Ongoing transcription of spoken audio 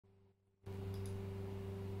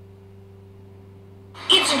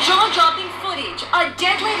Jaw-dropping footage, a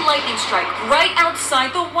deadly lightning strike right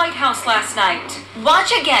outside the White House last night.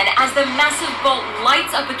 Watch again as the massive bolt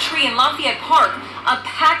lights up a tree in Lafayette Park, a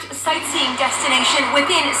packed sightseeing destination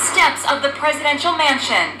within steps of the presidential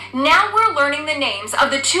mansion. Now we're learning the names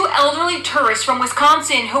of the two elderly tourists from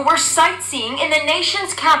Wisconsin who were sightseeing in the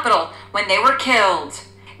nation's capital when they were killed.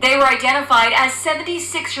 They were identified as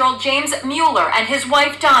 76-year-old James Mueller and his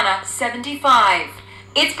wife Donna, 75.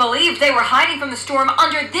 It's believed they were hiding from the storm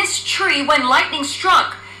under this tree when lightning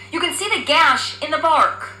struck. You can see the gash in the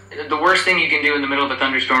bark. The worst thing you can do in the middle of a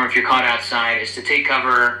thunderstorm if you're caught outside is to take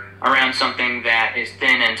cover around something that is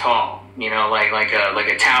thin and tall. You know, like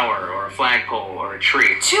a tower or a flagpole or a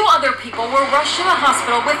tree. Two other people were rushed to the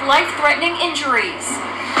hospital with life-threatening injuries.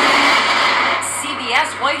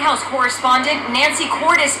 CBS White House correspondent Nancy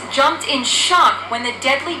Cordes jumped in shock when the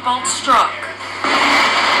deadly bolt struck.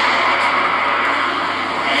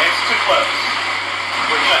 It's too close.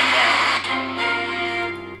 We're done now.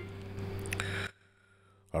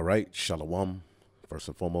 All right, Shalom. First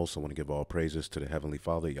and foremost, I want to give all praises to the Heavenly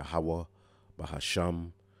Father, Yahweh,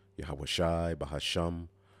 Bahasham, Yahweh Shai, Bahasham,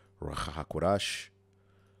 Rachahakodash.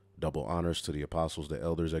 Double honors to the apostles, the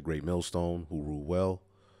elders at Great Millstone who rule well.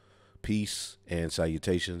 Peace and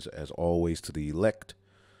salutations, as always, to the elect.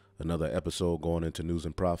 Another episode going into news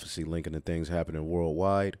and prophecy, linking the things happening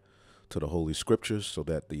worldwide to the Holy Scriptures so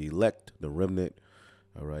that the elect, the remnant,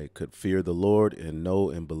 all right, could fear the Lord and know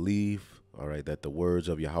and believe, all right, that the words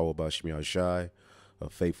of Yahweh Bashmi Shai are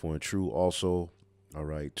faithful and true. Also, all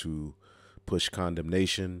right, to push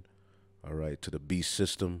condemnation, all right, to the beast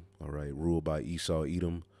system, all right, ruled by Esau,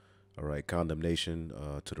 Edom, all right, condemnation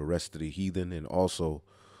to the rest of the heathen, and also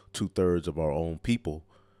 2/3 of our own people,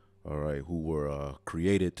 all right, who were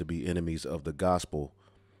created to be enemies of the gospel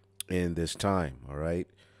in this time, all right.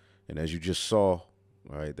 And as you just saw,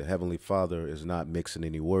 all right, the Heavenly Father is not mixing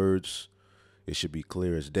any words. It should be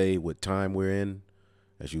clear as day what time we're in.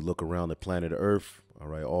 As you look around the planet Earth, all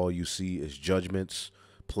right, all you see is judgments,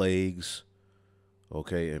 plagues,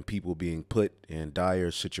 okay, and people being put in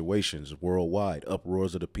dire situations worldwide,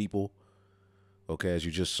 uproars of the people. Okay, as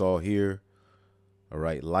you just saw here, all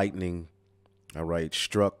right, lightning, all right,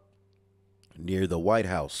 struck near the White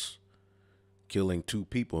House, killing 2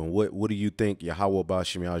 people. And what do you think Yahweh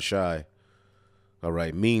Bashim Shai, all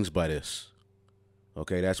right, means by this?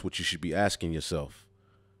 Okay, that's what you should be asking yourself.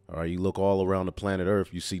 All right, you look all around the planet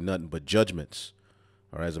Earth, you see nothing but judgments.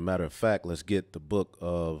 All right, as a matter of fact, let's get the book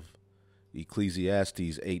of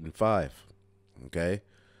Ecclesiastes 8 and 5. Okay,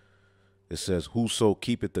 it says, whoso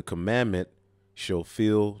keepeth the commandment shall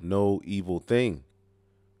feel no evil thing.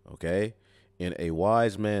 Okay, in a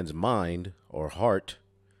wise man's mind or heart,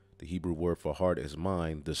 the Hebrew word for heart is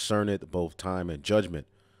mind, discerneth both time and judgment.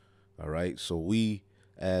 All right, so we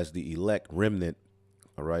as the elect remnant,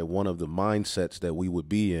 all right, one of the mindsets that we would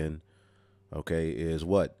be in, okay, is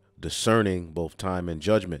what? Discerning both time and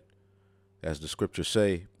judgment. As the scriptures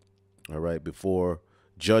say, all right, before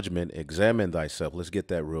judgment, examine thyself. Let's get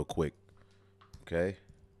that real quick, okay?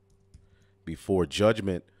 Before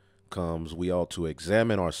judgment comes, we ought to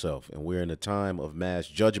examine ourselves, and we're in a time of mass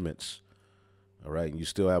judgments, all right? And you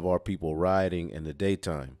still have our people rioting in the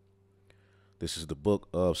daytime. This is the book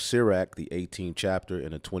of Sirach, the 18th chapter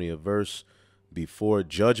and the 20th verse. Before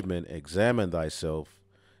judgment, examine thyself,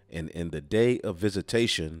 and in the day of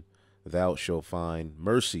visitation, thou shalt find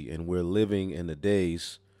mercy. And we're living in the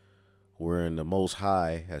days wherein the Most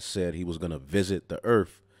High has said he was going to visit the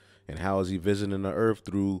earth. And how is he visiting the earth?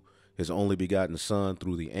 Through his only begotten Son,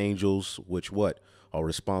 through the angels, which what? Are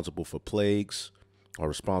responsible for plagues, are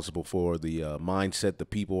responsible for the mindset the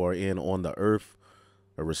people are in on the earth,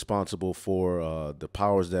 are responsible for the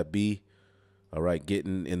powers that be, all right,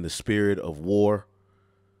 getting in the spirit of war.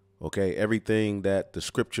 Okay, everything that the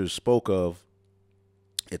scriptures spoke of,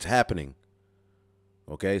 it's happening.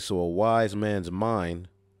 Okay, so a wise man's mind,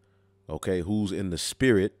 okay, who's in the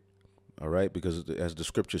spirit, all right, because as the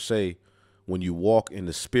scriptures say, when you walk in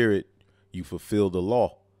the spirit, you fulfill the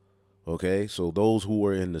law. Okay, so those who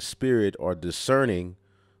are in the spirit are discerning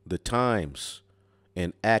the times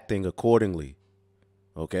and acting accordingly.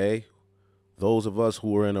 Okay, those of us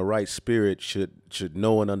who are in the right spirit should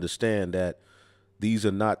know and understand that these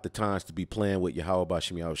are not the times to be playing with Yahweh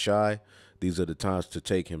Bashim Yahushai. These are the times to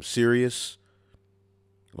take him serious.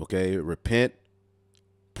 Okay, repent,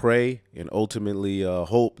 pray, and ultimately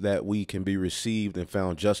hope that we can be received and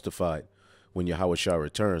found justified when Yahweh Shai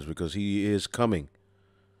returns, because he is coming.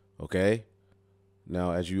 Okay,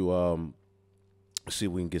 now as you let's see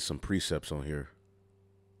if we can get some precepts on here.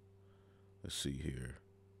 Let's see here.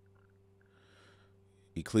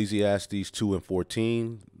 Ecclesiastes 2 and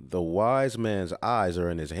 14, the wise man's eyes are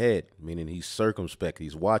in his head, meaning he's circumspect,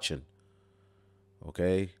 he's watching,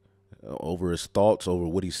 okay, over his thoughts, over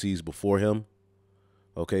what he sees before him,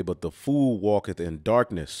 okay, but the fool walketh in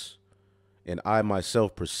darkness, and I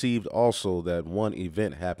myself perceived also that one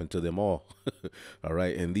event happened to them all. All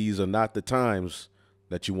right, and these are not the times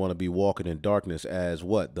that you want to be walking in darkness, as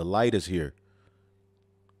what? The light is here,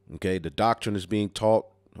 okay, the doctrine is being taught,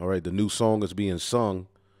 all right, the new song is being sung.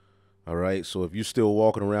 All right. So if you're still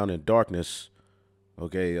walking around in darkness,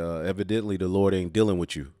 okay, evidently the Lord ain't dealing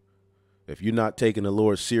with you. If you're not taking the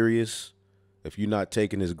Lord serious, if you're not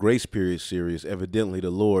taking his grace period serious, evidently the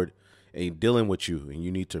Lord ain't dealing with you, and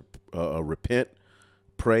you need to repent,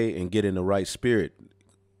 pray, and get in the right spirit.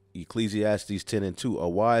 Ecclesiastes 10:2, a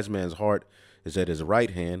wise man's heart is at his right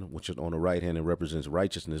hand, which is on the right hand and represents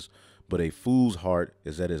righteousness, but a fool's heart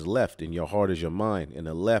is at his left, and your heart is your mind, and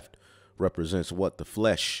the left represents what? The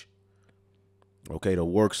flesh. Okay, the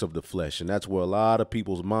works of the flesh. And that's where a lot of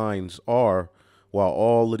people's minds are while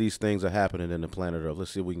all of these things are happening in the planet Earth.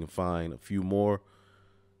 Let's see if we can find a few more.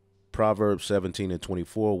 Proverbs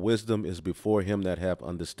 17:24, wisdom is before him that hath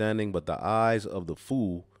understanding, but the eyes of the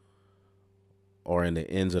fool are in the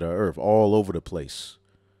ends of the earth, all over the place.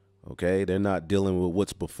 Okay, they're not dealing with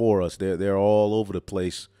what's before us. They're all over the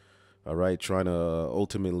place. All right, trying to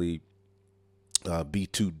ultimately be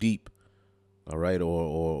too deep. All right,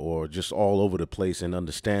 or just all over the place in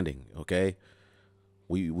understanding. Okay,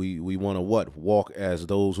 we want to what? Walk as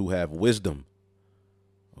those who have wisdom.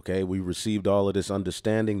 Okay, we received all of this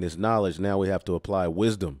understanding, this knowledge. Now we have to apply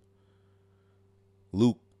wisdom.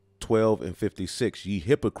 Luke 12:56, ye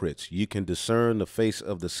hypocrites, ye can discern the face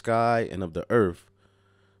of the sky and of the earth,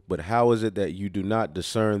 but how is it that you do not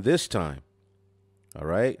discern this time? All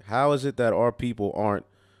right, how is it that our people aren't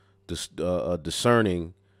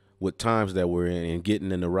discerning what times that we're in and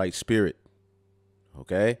getting in the right spirit?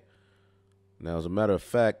 Okay, now as a matter of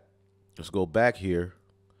fact, let's go back here,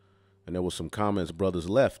 and there was some comments brothers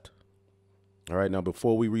left. All right, now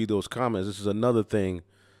before we read those comments, this is another thing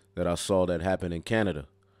that I saw that happened in Canada.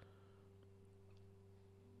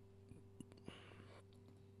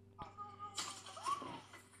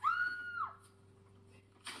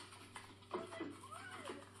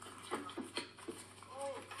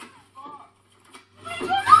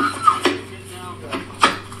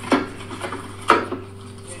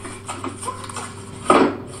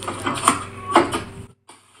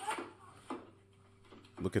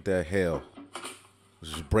 Look at that hail.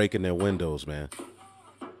 It's just breaking their windows, man.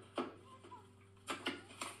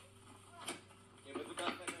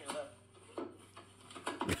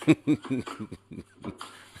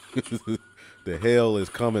 The hail is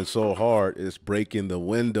coming so hard, it's breaking the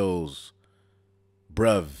windows.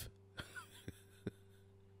 Bruv.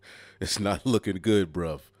 It's not looking good,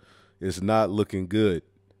 bruv. It's not looking good.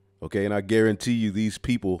 Okay, and I guarantee you these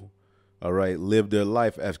people, all right, live their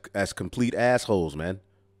life as complete assholes, man.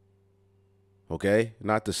 Okay,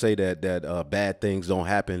 not to say that bad things don't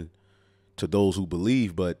happen to those who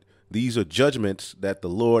believe, but these are judgments that the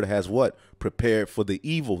Lord has what? Prepared for the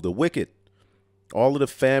evil, the wicked. All of the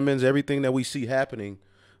famines, everything that we see happening,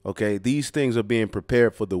 okay, these things are being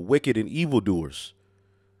prepared for the wicked and evildoers.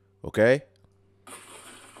 Okay?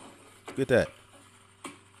 Look at that.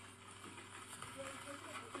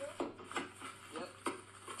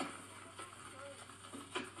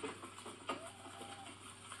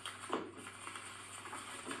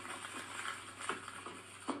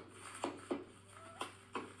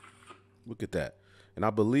 Look at that. And I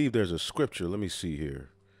believe there's a scripture. Let me see here.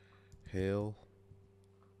 Hail.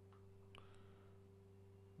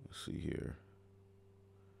 Let's see here.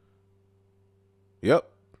 Yep.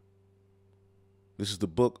 This is the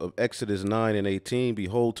book of Exodus 9:18.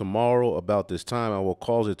 Behold, tomorrow about this time I will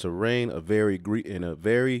cause it to rain a very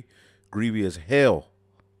grievous hail,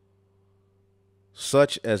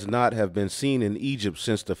 such as not have been seen in Egypt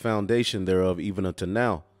since the foundation thereof, even unto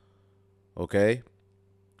now. Okay?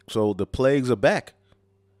 So the plagues are back.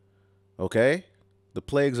 Okay? The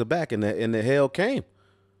plagues are back, and the hail came.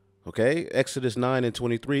 Okay? Exodus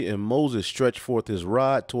 9:23, and Moses stretched forth his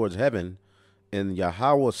rod towards heaven, and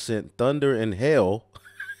Yahweh sent thunder and hail.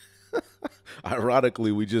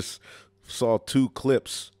 Ironically, we just saw two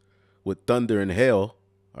clips with thunder and hail.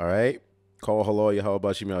 All right? Call halal Yahweh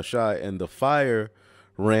Bashim Yahshai, and the fire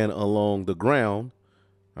ran along the ground.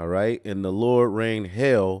 All right? And the Lord rained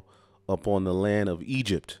hail upon the land of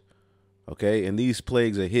Egypt. Okay? And these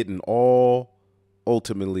plagues are hitting all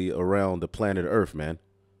ultimately around the planet Earth, man.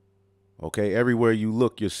 Okay? Everywhere you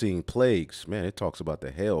look, you're seeing plagues. Man, it talks about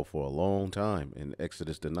the hail for a long time in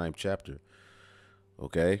Exodus, the 9th chapter.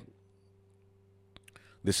 Okay?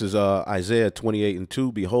 This is Isaiah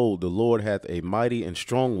 28:2. Behold, the Lord hath a mighty and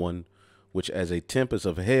strong one, which as a tempest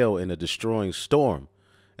of hail in a destroying storm,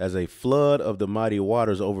 as a flood of the mighty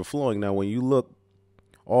waters overflowing. Now, when you look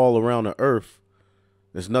all around the earth,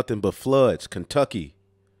 there's nothing but floods. Kentucky,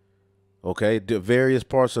 okay, the various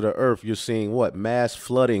parts of the earth, you're seeing what? Mass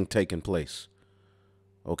flooding taking place.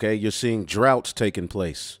 Okay, you're seeing droughts taking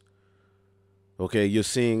place. Okay, you're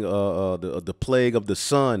seeing the plague of the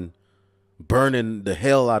sun burning the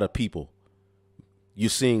hell out of people. You're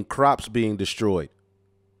seeing crops being destroyed.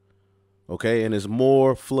 Okay, and there's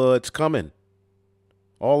more floods coming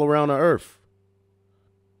all around the earth.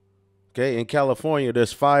 Okay, in California,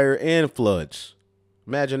 there's fire and floods.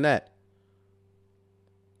 Imagine that.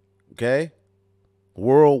 Okay,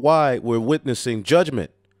 worldwide, we're witnessing judgment,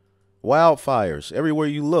 wildfires. Everywhere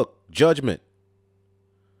you look, judgment.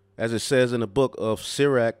 As it says in the book of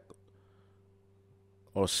Sirach,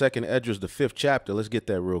 or Second Esdras, the 5th chapter. Let's get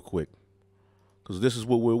that real quick, because this is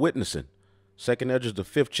what we're witnessing. Second Esdras, the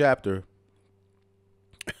 5th chapter.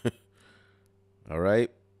 All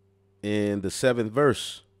right. In the 7th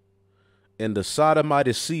verse. And the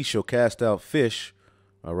Sodomite sea shall cast out fish.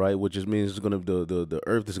 All right. Which just means it's gonna the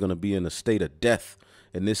earth is gonna be in a state of death.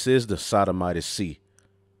 And this is the Sodomite sea.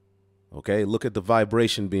 Okay. Look at the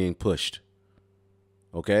vibration being pushed.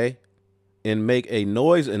 Okay. And make a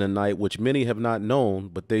noise in the night, which many have not known,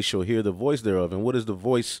 but they shall hear the voice thereof. And what is the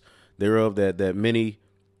voice thereof that many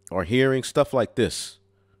are hearing? Stuff like this.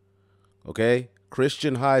 Okay.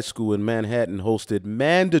 Christian high school in Manhattan hosted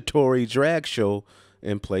mandatory drag show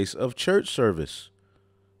in place of church service.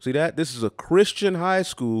 See that? This is a Christian high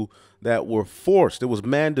school that were forced. It was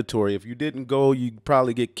mandatory. If you didn't go, you'd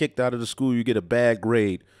probably get kicked out of the school. You get a bad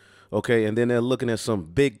grade. Okay. And then they're looking at some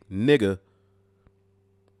big nigga,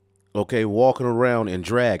 okay, walking around in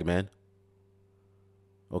drag, man.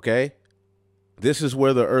 Okay? This is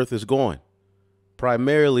where the earth is going.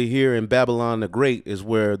 Primarily here in Babylon the Great is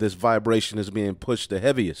where this vibration is being pushed the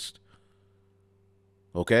heaviest.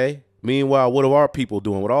 Okay? Meanwhile, what are our people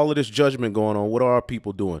doing? With all of this judgment going on, what are our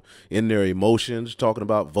people doing? In their emotions, talking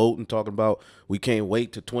about voting, talking about we can't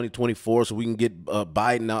wait to 2024 so we can get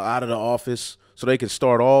Biden out of the office so they can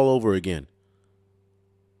start all over again.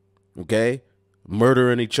 Okay?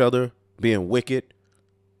 Murdering each other, being wicked,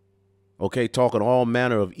 okay, talking all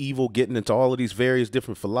manner of evil, getting into all of these various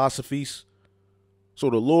different philosophies. So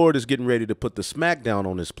the Lord is getting ready to put the smackdown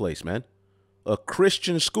on this place, man. A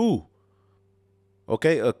Christian school,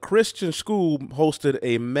 okay, a Christian school hosted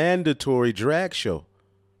a mandatory drag show,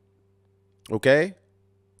 okay.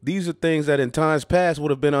 These are things that in times past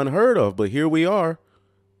would have been unheard of, but here we are,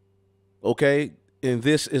 okay. And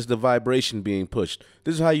this is the vibration being pushed.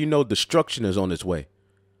 This is how you know destruction is on its way.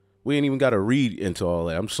 We ain't even got to read into all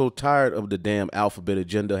that. I'm so tired of the damn alphabet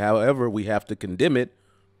agenda. However, we have to condemn it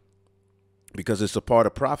because it's a part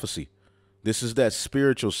of prophecy. This is that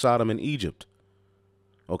spiritual Sodom and Egypt.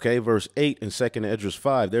 Okay, verse 8 in 2nd Esdras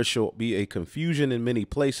 5. There shall be a confusion in many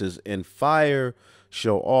places, and fire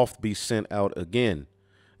shall oft be sent out again.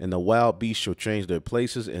 And the wild beasts shall change their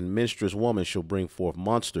places, and menstruous woman shall bring forth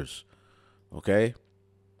monsters. Okay,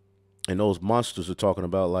 and those monsters are talking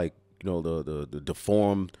about, like, you know, the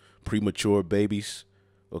deformed premature babies.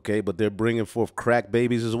 Okay, but they're bringing forth crack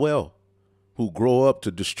babies as well, who grow up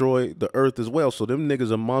to destroy the earth as well. So them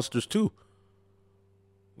niggas are monsters too.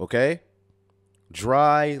 Okay,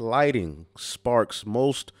 dry lighting sparks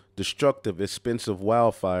most destructive, expensive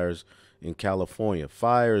wildfires in California.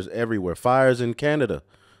 Fires everywhere. Fires in Canada.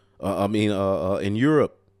 In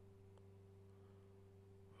Europe.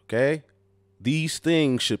 Okay. These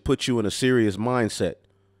things should put you in a serious mindset.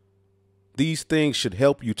 These things should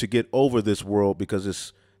help you to get over this world because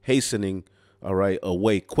it's hastening, all right,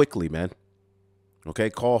 away quickly, man.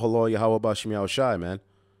 Okay, call Halal Yahweh Bashim Yahweh Shai, man.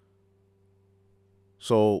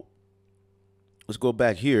 So let's go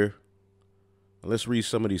back here. Let's read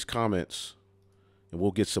some of these comments and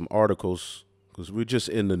we'll get some articles because we're just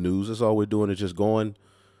in the news. That's all we're doing is just going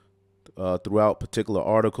throughout particular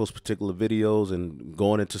articles, particular videos, and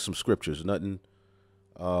going into some scriptures. Nothing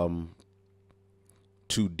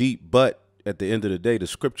too deep, but at the end of the day, the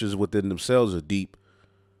scriptures within themselves are deep.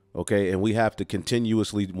 Okay, and we have to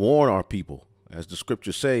continuously warn our people. As the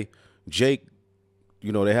scriptures say, Jake,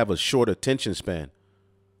 you know, they have a short attention span.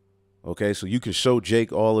 Okay, so you can show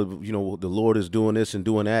Jake all of, you know, the Lord is doing this and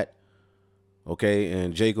doing that. Okay,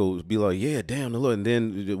 and Jake will be like, yeah, damn, the Lord. And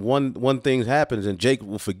then one thing happens and Jake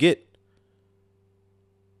will forget.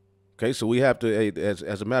 Okay, so we have to,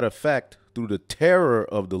 as a matter of fact, through the terror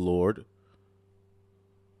of the Lord.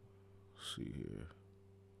 Let's see here.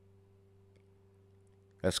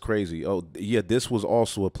 That's crazy. Oh, yeah, this was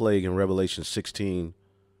also a plague in Revelation 16.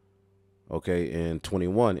 Okay, in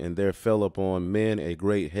 21, and there fell upon men a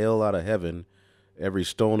great hail out of heaven, every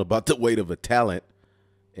stone about the weight of a talent,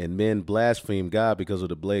 and men blasphemed God because of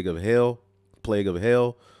the plague of hell,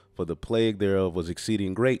 for the plague thereof was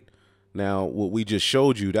exceeding great. Now, what we just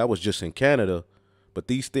showed you, that was just in Canada, but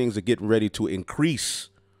these things are getting ready to increase,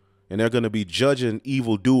 and they're going to be judging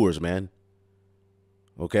evildoers, man.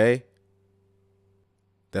 Okay?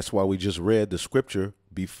 That's why we just read the scripture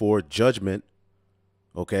before judgment.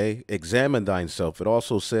 Okay, examine thyself. It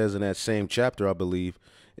also says in that same chapter, I believe,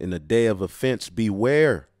 in the day of offense,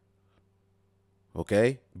 beware.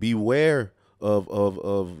 Okay, beware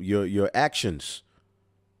of your actions.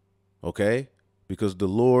 Okay, because the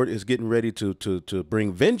Lord is getting ready to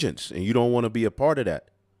bring vengeance, and you don't want to be a part of that.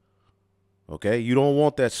 Okay, you don't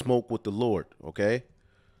want that smoke with the Lord. Okay,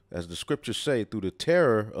 as the scriptures say, through the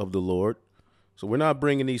terror of the Lord. So we're not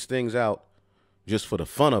bringing these things out just for the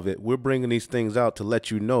fun of it. We're bringing these things out to let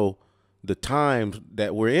you know the times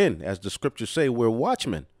that we're in. As the scriptures say, we're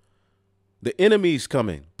watchmen. The enemy's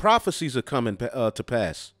coming. Prophecies are coming to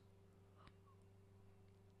pass.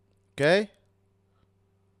 Okay?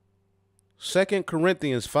 2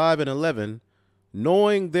 Corinthians 5:11,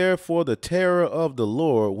 knowing therefore the terror of the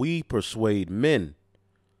Lord, we persuade men.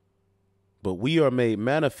 But we are made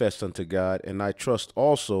manifest unto God, and I trust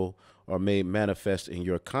also are made manifest in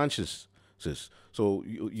your consciences. So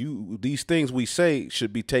these things we say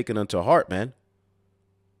should be taken unto heart, man.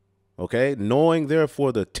 Okay, knowing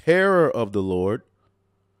therefore the terror of the Lord,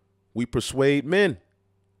 we persuade men.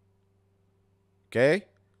 Okay,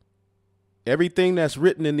 everything that's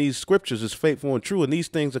written in these scriptures is faithful and true, and these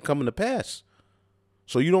things are coming to pass.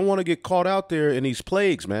 So you don't want to get caught out there in these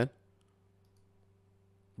plagues, man,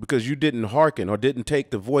 because you didn't hearken or didn't take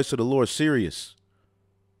the voice of the Lord serious.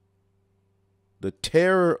 The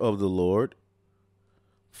terror of the Lord,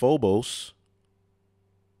 phobos,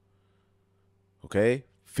 okay,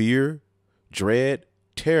 fear, dread,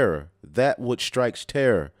 terror, that which strikes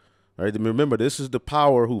terror. All right, remember, this is the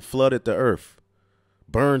power who flooded the earth,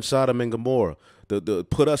 burned Sodom and Gomorrah,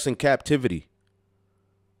 put us in captivity,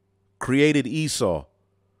 created Esau.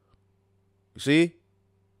 You see,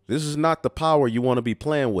 this is not the power you want to be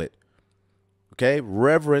playing with. Okay,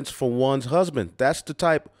 reverence for one's husband. That's the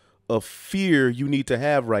type of fear you need to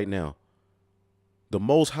have right now. The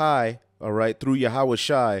Most High, all right, through Yahweh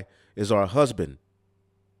Shai, is our husband.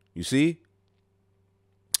 You see?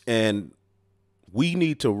 And we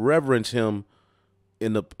need to reverence him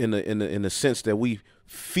in the sense that we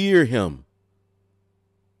fear him.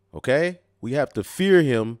 Okay? We have to fear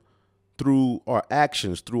him through our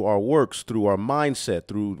actions, through our works, through our mindset,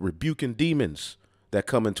 through rebuking demons that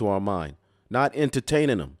come into our mind, not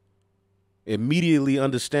entertaining them. Immediately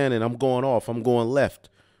understanding I'm going off, I'm going left,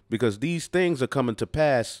 because these things are coming to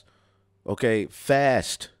pass, okay,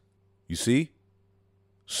 fast. You see?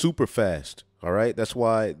 Super fast. All right. That's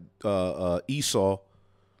why Esau,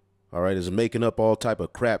 all right, is making up all type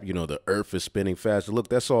of crap. You know, the earth is spinning faster. Look,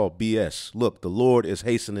 that's all BS. Look, the Lord is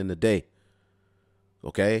hastening the day.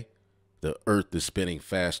 Okay. The earth is spinning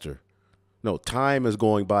faster. No, time is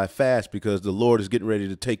going by fast because the Lord is getting ready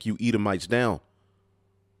to take you Edomites down.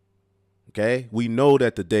 Okay. We know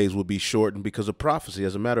that the days will be shortened because of prophecy.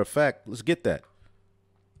 As a matter of fact, let's get that.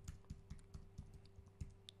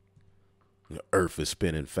 The earth is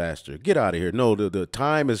spinning faster. Get out of here. No, the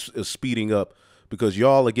time is speeding up because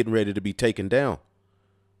y'all are getting ready to be taken down.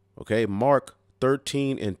 Okay. Mark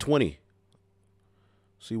 13:20.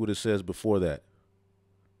 See what it says before that.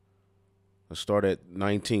 Let's start at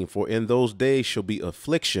 19. For in those days shall be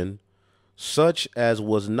affliction, such as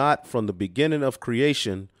was not from the beginning of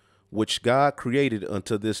creation, which God created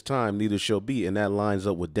unto this time, neither shall be. And that lines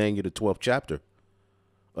up with Daniel, the 12th chapter.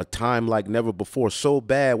 A time like never before. So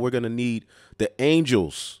bad, we're going to need the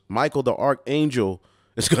angels. Michael, the archangel,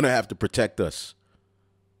 is going to have to protect us.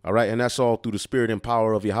 All right. And that's all through the spirit and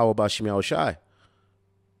power of Yahweh Bashim Yahushai.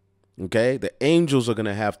 Okay. The angels are going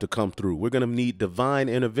to have to come through. We're going to need divine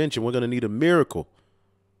intervention. We're going to need a miracle.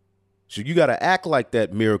 So you got to act like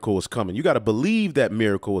that miracle is coming. You got to believe that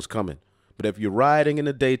miracle is coming. But if you're riding in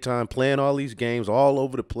the daytime, playing all these games all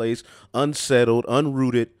over the place, unsettled,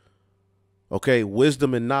 unrooted, okay,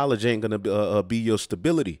 wisdom and knowledge ain't going to be your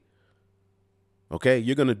stability. Okay,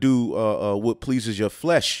 you're going to do what pleases your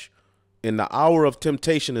flesh. And the hour of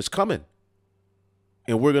temptation is coming.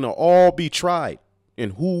 And we're going to all be tried.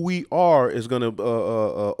 And who we are is going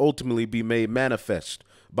to ultimately be made manifest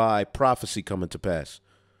by prophecy coming to pass.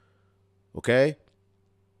 Okay?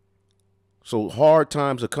 So hard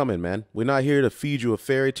times are coming, man. We're not here to feed you a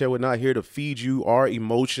fairy tale. We're not here to feed you our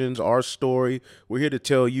emotions, our story. We're here to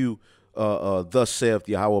tell you, thus saith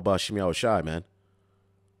Yahweh Bashim Yahushai, man.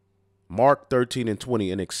 Mark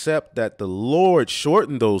 13:20, and except that the Lord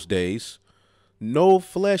shortened those days, no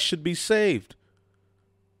flesh should be saved.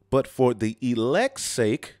 But for the elect's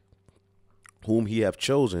sake, whom he have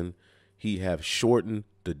chosen, he have shortened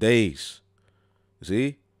the days.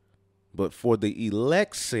 See? But for the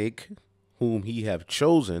elect's sake, whom he have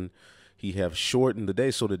chosen, he have shortened the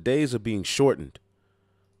days. So the days are being shortened.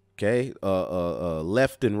 Okay?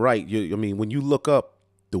 Left and right. I mean, when you look up,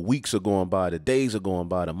 the weeks are going by, the days are going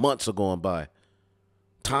by, the months are going by.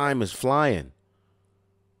 Time is flying.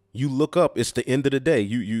 You look up, it's the end of the day.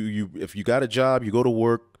 If you got a job, you go to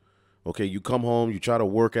work. Okay, you come home, you try to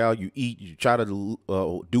work out, you eat, you try to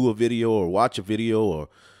do a video or watch a video, or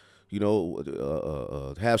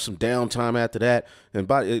have some downtime after that. And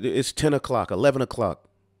it's 10 o'clock, 11 o'clock.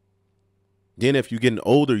 Then if you're getting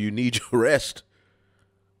older, you need your rest.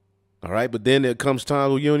 All right, but then there comes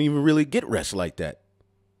time where you don't even really get rest like that.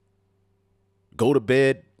 Go to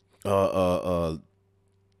bed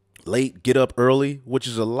late, get up early, which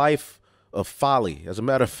is a life of folly. As a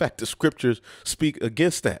matter of fact, the scriptures speak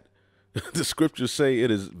against that. The scriptures say it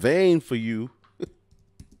is vain for you.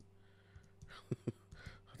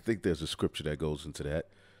 I think there's a scripture that goes into that.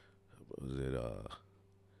 Was it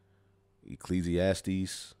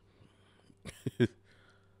Ecclesiastes?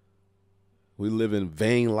 We live in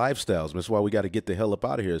vain lifestyles. That's why we got to get the hell up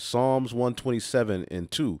out of here. Psalms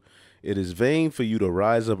 127:2. It is vain for you to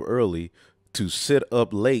rise up early, to sit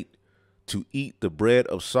up late, to eat the bread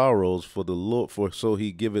of sorrows for the Lord, for so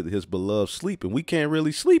he giveth his beloved sleep. And we can't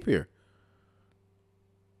really sleep here.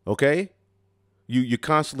 Okay? You're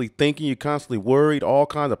constantly thinking, you're constantly worried, all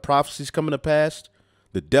kinds of prophecies coming to pass.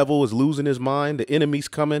 The devil is losing his mind, the enemy's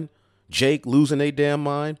coming, Jake losing their damn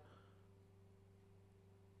mind.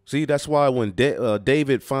 See, that's why when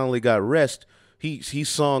David finally got rest, he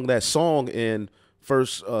sung that song in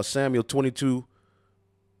 1 Samuel 22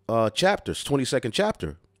 chapters, 22nd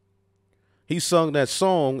chapter. He sung that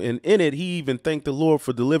song, and in it, he even thanked the Lord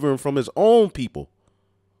for delivering from his own people.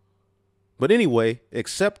 But anyway,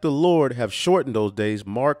 except the Lord have shortened those days,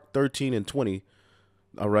 Mark 13:20,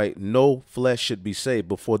 all right, no flesh should be saved.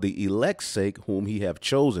 But for the elect's sake, whom he have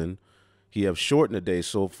chosen, he have shortened the days.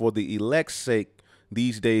 So for the elect's sake,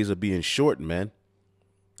 these days are being shortened, man.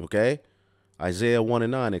 Okay? Isaiah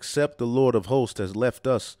 1:9, except the Lord of hosts has left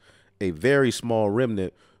us a very small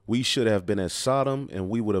remnant, we should have been as Sodom, and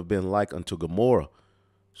we would have been like unto Gomorrah.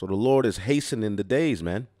 So the Lord is hastening the days,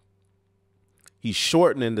 man. He's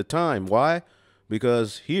shortening the time. Why?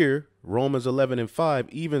 Because here, Romans 11:5,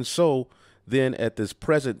 even so, then at this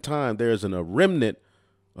present time, there is a remnant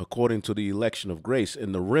according to the election of grace.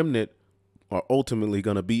 And the remnant are ultimately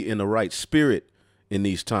going to be in the right spirit in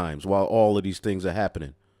these times while all of these things are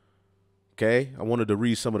happening. Okay? I wanted to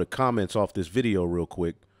read some of the comments off this video real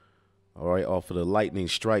quick. All right, off of the lightning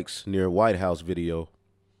strikes near White House video.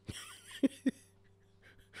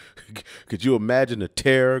 Could you imagine the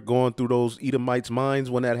terror going through those Edomites' minds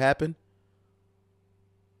when that happened?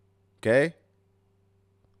 Okay.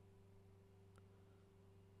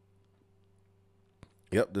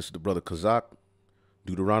 Yep, this is the brother Kazak.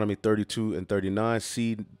 Deuteronomy 32:39.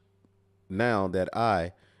 See now that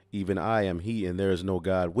I, even I am he, and there is no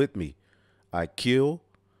God with me. I kill,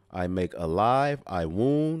 I make alive, I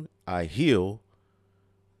wound, I heal.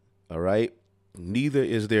 All right. Neither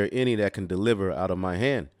is there any that can deliver out of my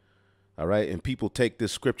hand. All right. And people take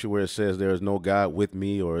this scripture where it says there is no God with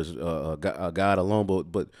me, or is a God alone.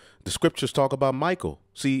 But the scriptures talk about Michael.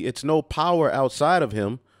 See, it's no power outside of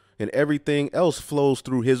him, and everything else flows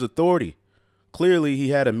through his authority. Clearly, he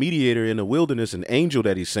had a mediator in the wilderness, an angel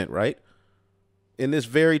that he sent, right? In this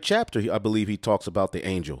very chapter, I believe he talks about the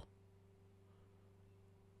angel.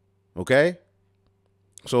 Okay?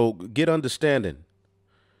 So get understanding.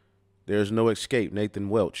 There's no escape. Nathan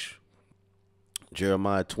Welch.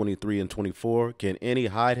 Jeremiah 23:24. Can any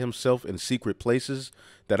hide himself in secret places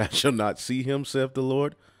that I shall not see him, saith the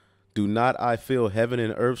Lord? Do not I fill heaven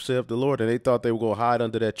and earth, saith the Lord? And they thought they were going to hide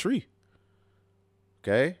under that tree.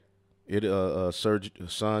 Okay?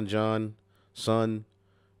 Son John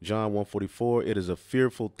 1:44. It is a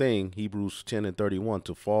fearful thing, Hebrews 10:31,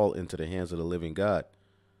 to fall into the hands of the living God.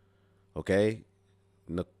 Okay?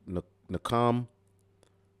 Nakam,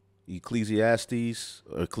 Ecclesiastes,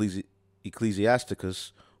 or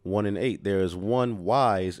Ecclesiasticus 1:8. There is one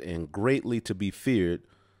wise and greatly to be feared,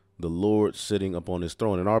 the Lord sitting upon his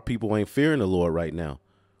throne. And our people ain't fearing the Lord right now.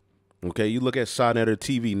 Okay, you look at Sodnetter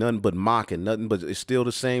TV, nothing but mocking, nothing but it's still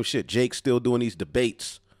the same shit. Jake's still doing these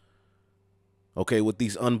debates. Okay, with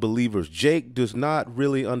these unbelievers. Jake does not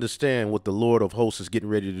really understand what the Lord of hosts is getting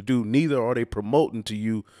ready to do. Neither are they promoting to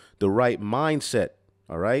you the right mindset.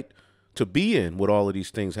 All right. to be in with all of these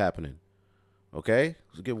things happening. Okay,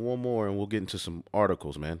 let's get one more and we'll get into some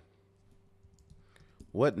articles, man.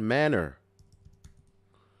 What manner,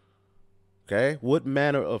 okay, what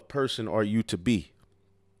manner of person are you to be?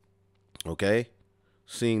 Okay,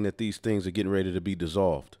 seeing that these things are getting ready to be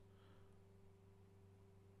dissolved.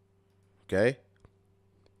 Okay.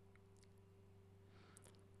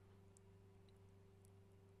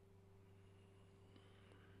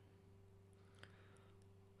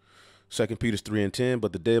 Second Peter 3:10,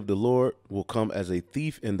 but the day of the Lord will come as a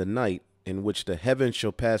thief in the night, in which the heavens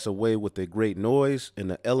shall pass away with a great noise,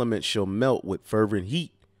 and the elements shall melt with fervent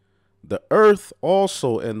heat. The earth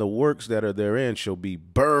also and the works that are therein shall be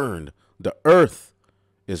burned. The earth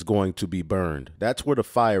is going to be burned. That's where the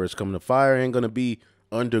fire is coming. The fire ain't going to be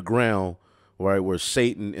underground, right, where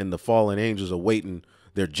Satan and the fallen angels are waiting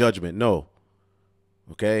their judgment. No.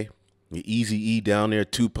 Okay? The Eazy-E down there,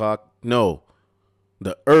 Tupac. No.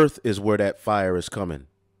 The earth is where that fire is coming.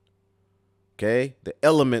 Okay? The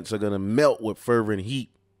elements are going to melt with fervent heat.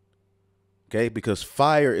 Okay? Because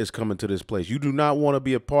fire is coming to this place. You do not want to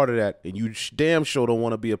be a part of that. And you damn sure don't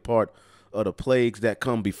want to be a part of the plagues that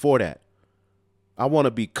come before that. I want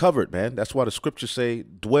to be covered, man. That's why the scriptures say,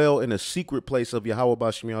 dwell in a secret place of Yahweh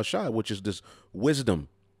B'Shem Yahushai, which is this wisdom.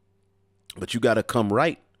 But you got to come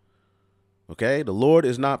right. Okay, the Lord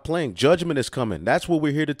is not playing. Judgment is coming. That's what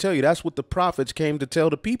we're here to tell you. That's what the prophets came to tell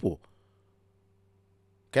the people.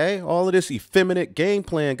 Okay, all of this effeminate game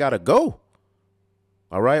plan got to go.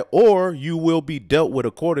 All right, or you will be dealt with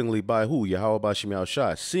accordingly by who? Yahweh B'Shem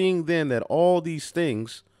Yahushai. Seeing then that all these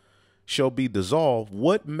things shall be dissolved,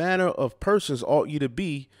 what manner of persons ought you to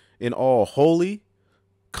be in all holy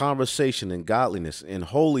conversation and godliness? And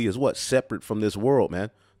holy is what? Separate from this world,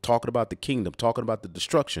 man. Talking about the kingdom, talking about the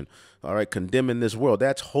destruction, all right, condemning this world.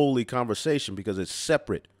 That's holy conversation because it's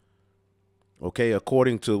separate, okay,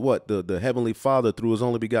 according to what the Heavenly Father, through his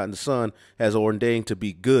only begotten Son, has ordained to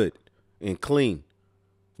be good and clean.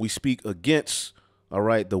 We speak against, all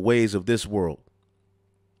right, the ways of this world,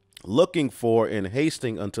 looking for and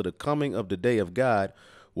hasting unto the coming of the day of God,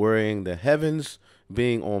 wherein the heavens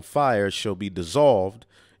being on fire shall be dissolved,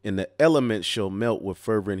 and the elements shall melt with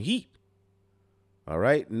fervent heat. All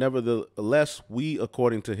right. Nevertheless, we,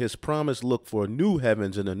 according to his promise, look for new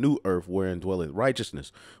heavens and a new earth wherein dwelleth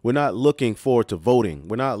righteousness. We're not looking forward to voting.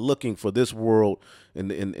 We're not looking for this world in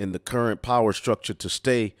the current power structure to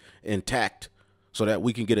stay intact so that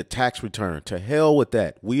we can get a tax return. To hell with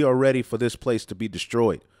that. We are ready for this place to be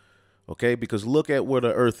destroyed. OK, because look at where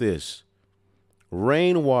the earth is.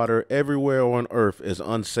 Rainwater everywhere on earth is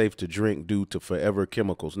unsafe to drink due to forever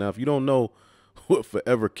chemicals. Now, if you don't know what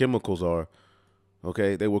forever chemicals are,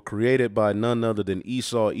 okay, they were created by none other than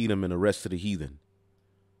Esau, Edom, and the rest of the heathen.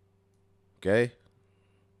 Okay?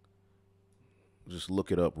 Just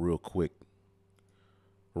look it up real quick.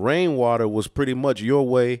 Rainwater was pretty much your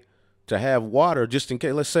way to have water just in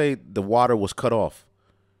case. Let's say the water was cut off.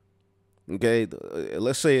 Okay?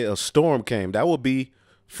 Let's say a storm came. That would be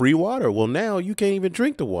free water. Well, now you can't even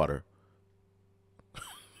drink the water.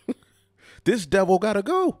 This devil got to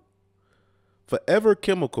go. Forever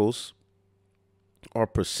chemicals are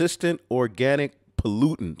persistent organic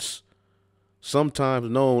pollutants, sometimes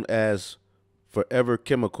known as forever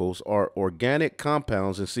chemicals, are organic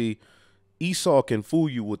compounds. And see, Esau can fool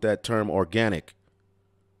you with that term organic,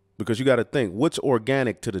 because you got to think, what's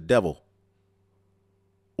organic to the devil?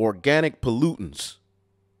 Organic pollutants,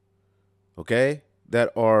 okay, that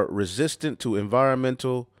are resistant to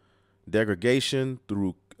environmental degradation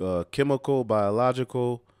through chemical,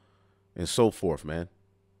 biological, and so forth, man.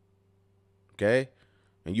 Okay,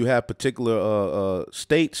 and you have particular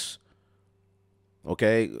states,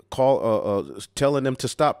 okay, telling them to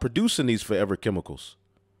stop producing these forever chemicals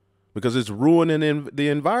because it's ruining the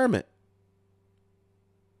environment.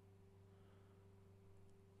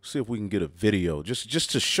 See if we can get a video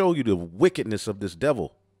just to show you the wickedness of this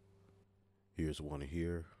devil. Here's one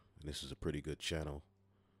here, and this is a pretty good channel.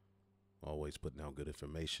 Always putting out good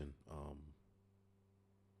information,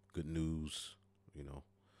 good news, you know,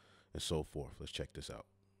 and so forth. Let's check this out.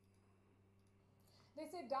 They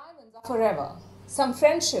say diamonds are forever. Some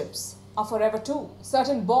friendships are forever too.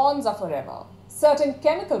 Certain bonds are forever. Certain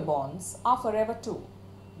chemical bonds are forever too.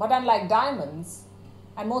 But unlike diamonds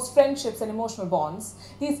and most friendships and emotional bonds,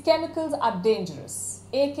 these chemicals are dangerous,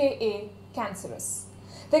 aka cancerous.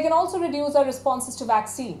 They can also reduce our responses to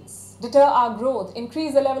vaccines, deter our growth,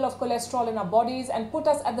 increase the level of cholesterol in our bodies, and put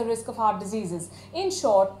us at the risk of heart diseases. In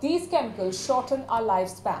short, these chemicals shorten our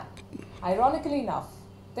lifespan. Ironically enough,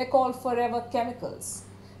 they're called forever chemicals,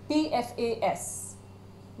 PFAS.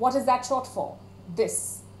 What is that short for?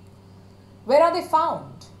 This. Where are they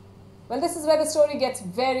found? Well, this is where the story gets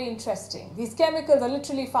very interesting. These chemicals are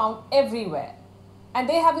literally found everywhere, and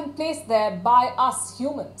they have been placed there by us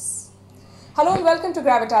humans. Hello and welcome to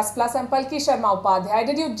Gravitas Plus. I'm Palki Sharma Upadhyay.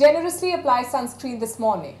 Did you generously apply sunscreen this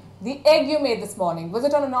morning? The egg you made this morning, was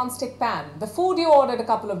it on a non-stick pan? The food you ordered a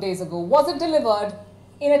couple of days ago, was it delivered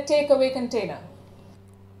in a takeaway container?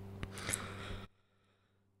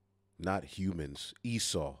 Not humans.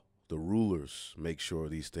 Esau, the rulers, make sure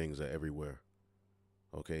these things are everywhere.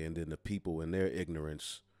 Okay, and then the people in their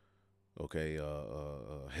ignorance, okay,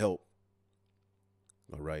 help,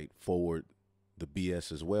 all right, forward the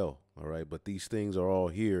BS as well, all right? But these things are all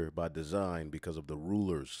here by design because of the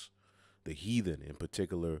rulers, the heathen, in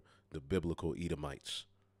particular, the biblical Edomites,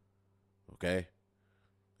 okay?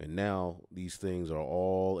 And now these things are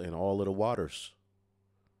all in all of the waters,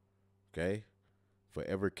 okay?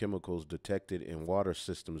 Forever chemicals detected in water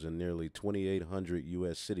systems in nearly 2,800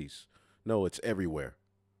 U.S. cities. No, it's everywhere.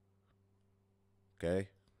 Okay?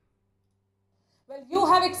 Well, you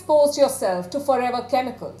have exposed yourself to forever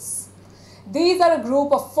chemicals. These are a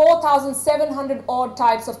group of 4,700 odd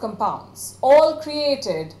types of compounds, all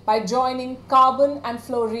created by joining carbon and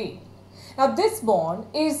fluorine. Now, this bond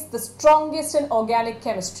is the strongest in organic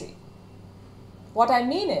chemistry. What I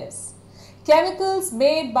mean is, chemicals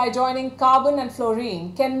made by joining carbon and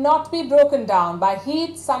fluorine cannot be broken down by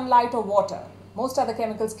heat, sunlight, or water. Most other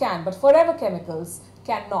chemicals can, but forever chemicals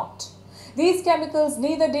cannot. These chemicals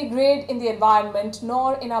neither degrade in the environment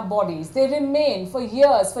nor in our bodies. They remain for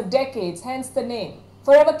years, for decades, hence the name.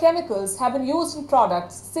 Forever chemicals have been used in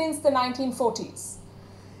products since the 1940s.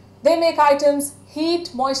 They make items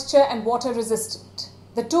heat, moisture, and water resistant.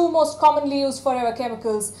 The two most commonly used forever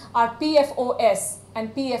chemicals are PFOS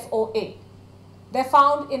and PFOA. They're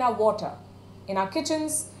found in our water, in our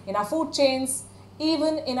kitchens, in our food chains,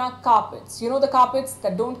 even in our carpets. You know the carpets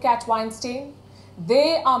that don't catch wine stain?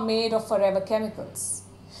 They are made of forever chemicals.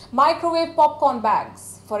 Microwave popcorn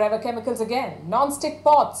bags, forever chemicals again. Non-stick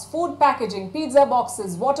pots, food packaging, pizza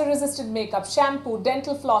boxes, water-resistant makeup, shampoo,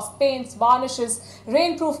 dental floss, paints, varnishes,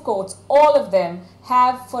 rainproof coats, all of them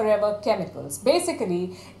have forever chemicals.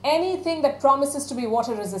 Basically, anything that promises to be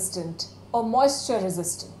water-resistant or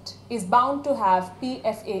moisture-resistant is bound to have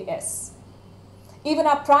PFAS. Even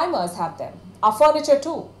our primers have them, our furniture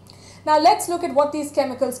too. Now let's look at what these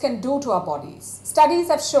chemicals can do to our bodies. Studies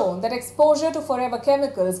have shown that exposure to forever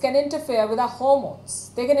chemicals can interfere with our hormones.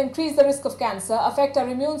 They can increase the risk of cancer, affect our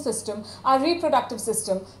immune system, our reproductive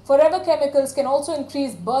system. Forever chemicals can also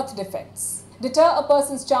increase birth defects, deter a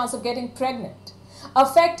person's chance of getting pregnant,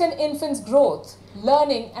 affect an infant's growth,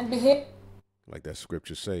 learning, and behavior. Like that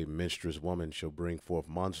scripture say, menstruous woman shall bring forth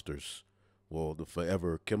monsters. Well, the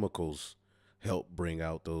forever chemicals help bring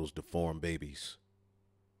out those deformed babies.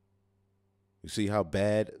 You see how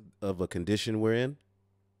bad of a condition we're in?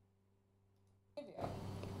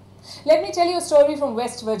 Let me tell you a story from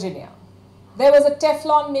West Virginia. There was a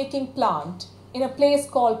Teflon making plant in a place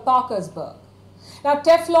called Parkersburg. Now,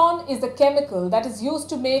 Teflon is the chemical that is used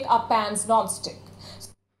to make our pans non-stick.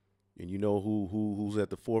 And you know who's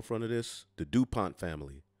at the forefront of this? The DuPont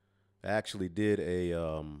family. I actually did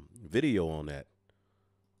a video on that.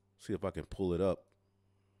 See if I can pull it up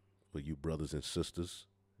for you brothers and sisters.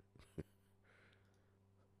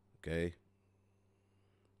 Okay.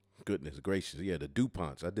 Goodness gracious. Yeah, the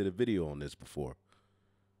DuPonts. I did a video on this before.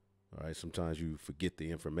 All right. Sometimes you forget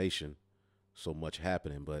the information. So much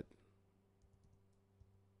happening, but.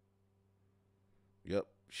 Yep.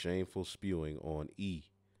 Shameful spewing on E.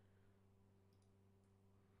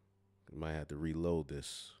 Might have to reload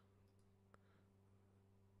this.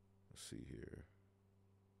 Let's see here.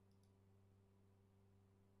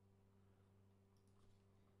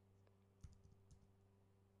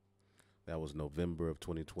 That was November of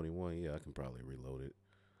 2021. Yeah, I can probably reload it.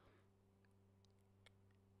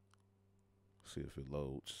 See if it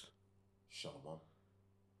loads. Shalom.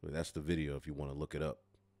 But that's the video if you want to look it up.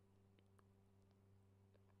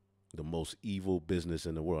 The most evil business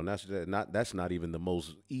in the world. And that's not even the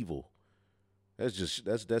most evil.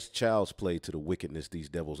 That's child's play to the wickedness these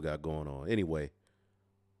devils got going on. Anyway.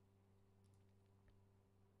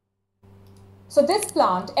 So this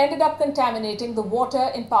plant ended up contaminating the water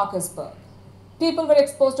in Parkersburg. People were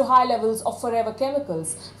exposed to high levels of forever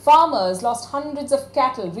chemicals. Farmers lost hundreds of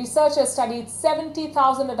cattle. Researchers studied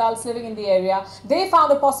 70,000 adults living in the area. They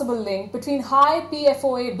found a possible link between high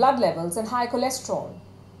PFOA blood levels and high cholesterol.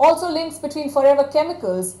 Also links between forever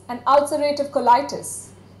chemicals and ulcerative colitis,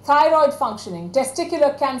 thyroid functioning,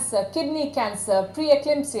 testicular cancer, kidney cancer,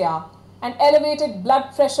 preeclampsia, and elevated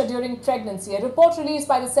blood pressure during pregnancy. A report released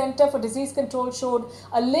by the Center for Disease Control showed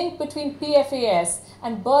a link between PFAS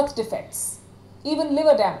and birth defects, even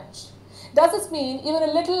liver damage. Does this mean even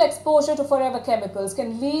a little exposure to forever chemicals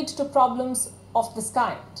can lead to problems of this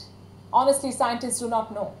kind? Honestly, scientists do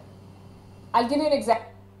not know. I'll give you an example.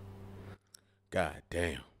 God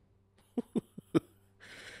damn.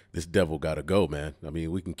 This devil gotta go, man. I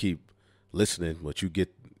mean, we can keep listening, but you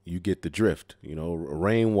get the drift. You know,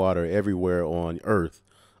 rainwater everywhere on Earth,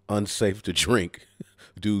 unsafe to drink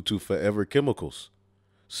due to forever chemicals.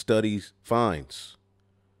 Studies finds.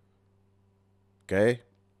 Okay?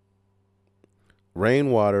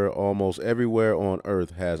 Rainwater almost everywhere on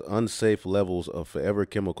Earth has unsafe levels of forever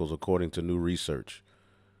chemicals according to new research.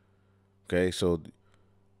 Okay, so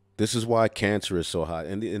this is why cancer is so high.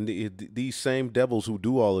 And these same devils who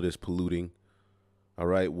do all of this polluting, all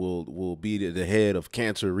right, will be the head of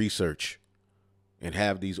cancer research and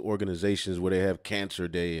have these organizations where they have Cancer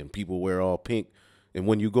Day and people wear all pink. And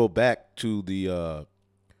when you go back to the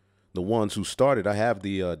ones who started, I have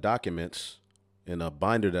the documents in a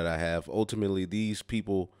binder that I have. Ultimately, these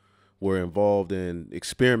people were involved in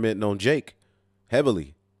experimenting on Jake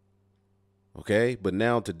heavily. Okay, but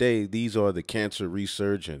now today, these are the cancer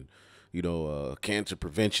research and, cancer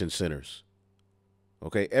prevention centers.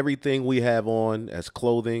 Okay, everything we have on as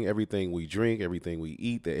clothing, everything we drink, everything we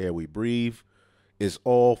eat, the air we breathe is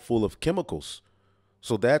all full of chemicals.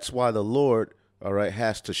 So that's why the Lord, all right,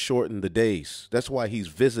 has to shorten the days. That's why he's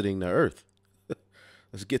visiting the earth.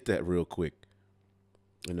 Let's get that real quick.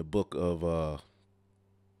 In the book of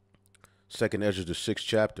 2nd Ezra, the 6th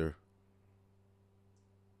chapter.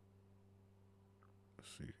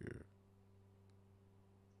 Let's see here.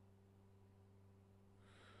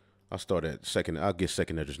 I'll get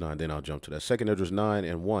 2nd Ezra 9, then I'll jump to that. 2nd Ezra 9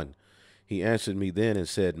 and 1. He answered me then and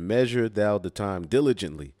said, measure thou the time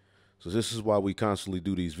diligently. So this is why we constantly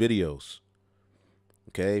do these videos.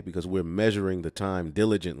 Okay, because we're measuring the time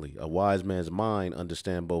diligently. A wise man's mind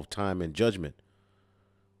understand both time and judgment.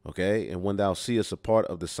 Okay, and when thou seest a part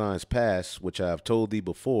of the signs pass, which I have told thee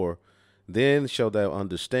before, then shalt thou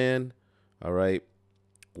understand, all right,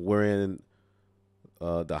 wherein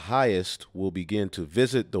the highest will begin to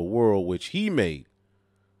visit the world which he made.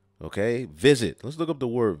 Okay, visit. Let's look up the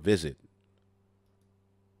word visit.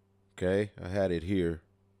 Okay, I had it here.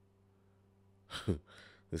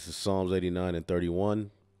 This is Psalms 89 and 31.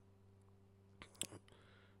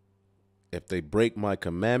 If they break my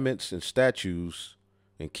commandments and statutes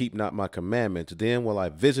and keep not my commandments, then will I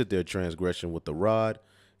visit their transgression with the rod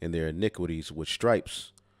and their iniquities with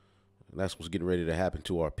stripes. And that's what's getting ready to happen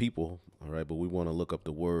to our people. All right, but we want to look up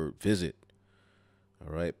the word visit.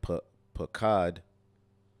 All right, pakad.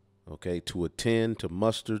 Okay, to attend, to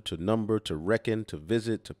muster, to number, to reckon, to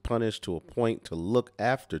visit, to punish, to appoint, to look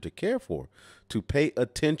after, to care for, to pay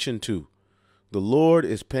attention to. The Lord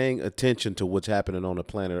is paying attention to what's happening on the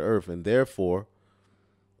planet Earth, and therefore,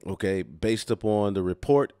 okay, based upon the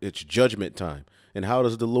report, it's judgment time. And how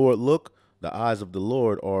does the Lord look? The eyes of the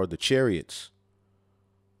Lord are the chariots.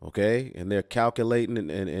 Okay, and they're calculating,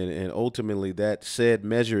 and ultimately that said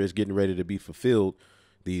measure is getting ready to be fulfilled.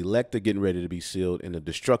 The elect are getting ready to be sealed, and the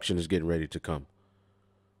destruction is getting ready to come.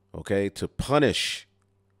 Okay, to punish,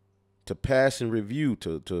 to pass and review,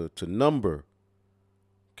 to number.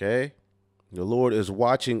 Okay, the Lord is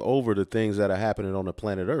watching over the things that are happening on the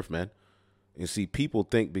planet Earth, man. And see, people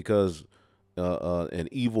think because an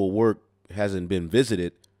evil work hasn't been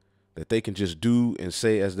visited that they can just do and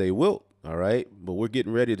say as they will. All right, but we're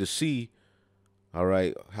getting ready to see. All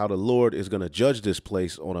right, how the Lord is going to judge this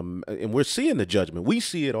place and we're seeing the judgment. We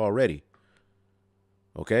see it already.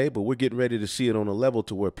 Okay, but we're getting ready to see it on a level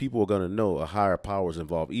to where people are going to know a higher power is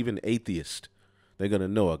involved. Even atheists, they're going to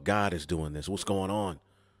know a God is doing this. What's going on?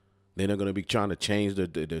 They're not going to be trying to change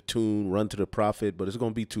the tune, run to the prophet, but it's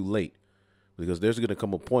going to be too late because there's going to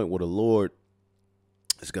come a point where the Lord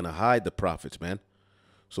is going to hide the prophets, man.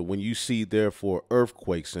 So when you see, therefore,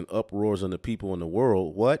 earthquakes and uproars on the people in the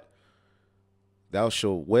world, what? Thou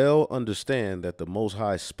shalt well understand that the Most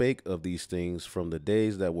High spake of these things from the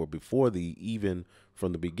days that were before thee, even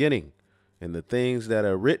from the beginning. And the things that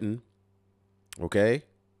are written, okay,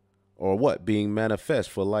 or what? Being manifest.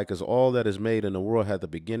 For like as all that is made in the world hath a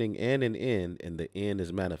beginning and an end, and the end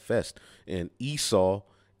is manifest. And Esau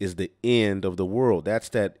is the end of the world. That's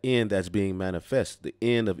that end that's being manifest, the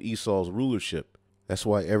end of Esau's rulership. That's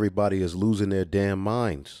why everybody is losing their damn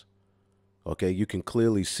minds. Okay, you can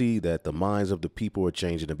clearly see that the minds of the people are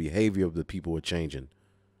changing. The behavior of the people are changing.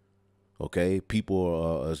 Okay,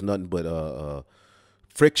 people is nothing but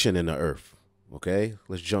friction in the earth. Okay,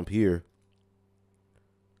 let's jump here.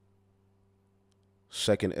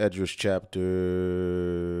 2nd Ezra chapter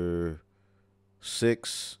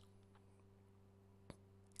 6.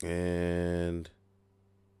 And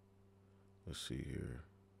let's see here.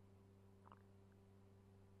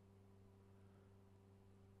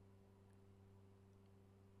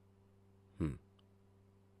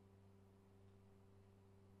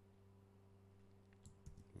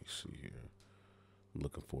 see here. I'm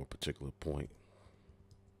looking for a particular point.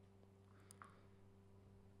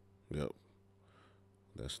 Yep.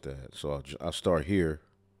 That's that. So I'll start here.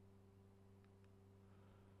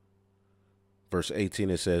 Verse 18,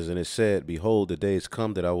 it says, and it said, behold, the days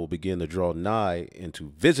come that I will begin to draw nigh and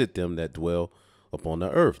to visit them that dwell upon the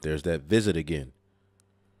earth. There's that visit again.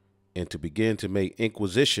 And to begin to make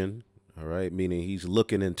inquisition, all right, meaning he's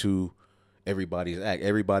looking into everybody's act.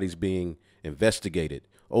 Everybody's being investigated.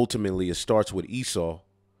 Ultimately, it starts with Esau,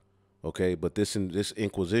 okay, but this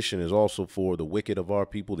inquisition is also for the wicked of our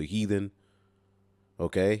people, the heathen,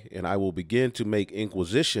 okay, and I will begin to make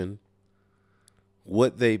inquisition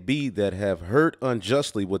what they be that have hurt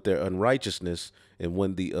unjustly with their unrighteousness, and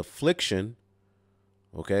when the affliction,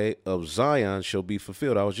 okay, of Zion shall be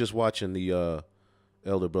fulfilled. I was just watching the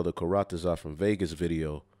elder brother Karatazar from Vegas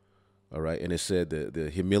video, all right, and it said the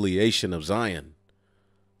humiliation of Zion,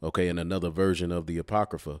 okay, in another version of the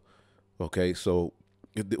Apocrypha, okay, so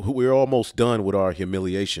we're almost done with our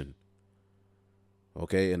humiliation,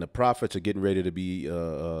 okay, and the prophets are getting ready to be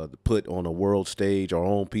put on a world stage. Our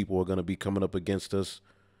own people are going to be coming up against us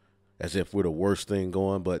as if we're the worst thing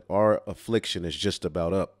going, but our affliction is just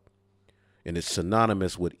about up, and it's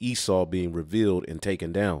synonymous with Esau being revealed and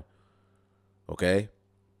taken down, okay?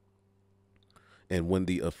 And when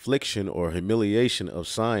the affliction or humiliation of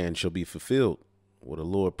Zion shall be fulfilled, where the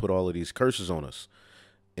Lord put all of these curses on us,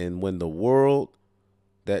 and when the world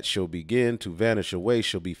that shall begin to vanish away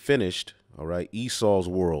shall be finished, all right, Esau's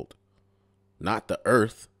world, not the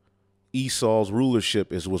earth. Esau's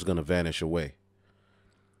rulership is what's going to vanish away,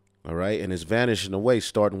 all right, and it's vanishing away,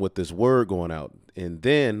 starting with this word going out. And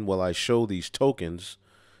then will I show these tokens,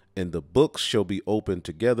 and the books shall be opened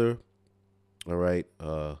together, all right,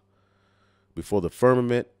 before the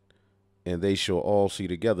firmament, and they shall all see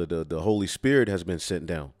together. The Holy Spirit has been sent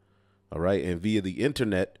down, all right, and via the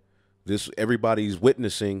internet, everybody's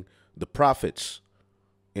witnessing the prophets,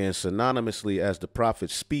 and synonymously as the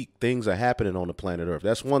prophets speak, things are happening on the planet Earth.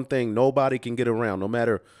 That's one thing nobody can get around. No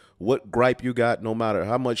matter what gripe you got, no matter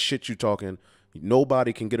how much shit you talking,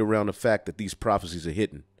 nobody can get around the fact that these prophecies are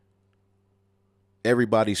hitting.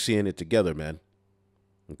 Everybody's seeing it together, man.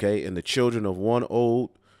 Okay, and the children of one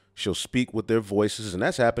old shall speak with their voices, and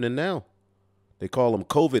that's happening now. They call them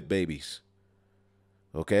COVID babies.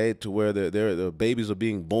 Okay, to where the babies are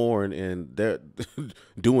being born and they're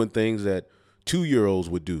doing things that 2-year-olds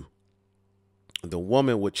would do. The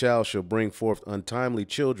woman with child shall bring forth untimely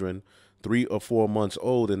children, 3 or 4 months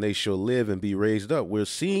old, and they shall live and be raised up. We're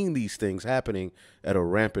seeing these things happening at a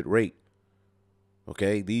rampant rate.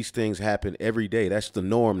 Okay, these things happen every day. That's the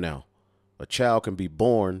norm now. A child can be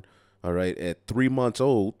born, all right, at 3 months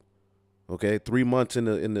old, okay, 3 months in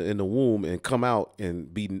the womb, and come out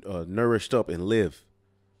and be nourished up and live.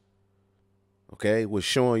 Okay, we're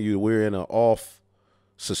showing you we're in an off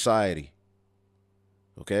society.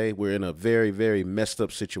 Okay, we're in a very, very messed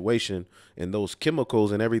up situation, and those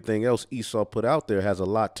chemicals and everything else Esau put out there has a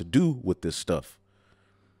lot to do with this stuff.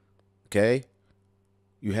 Okay,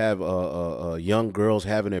 you have young girls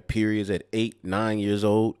having their periods at 8, 9 years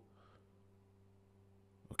old.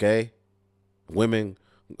 Okay, women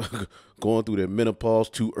going through their menopause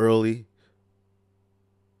too early.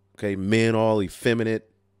 Okay, men all effeminate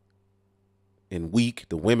and weak,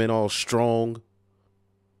 the women all strong.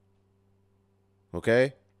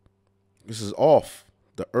 Okay, this is off.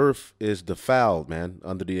 The earth is defiled, man,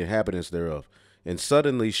 under the inhabitants thereof. And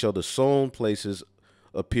suddenly shall the sown places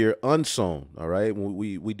appear unsown. All right,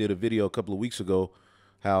 we did a video a couple of weeks ago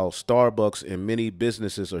how Starbucks and many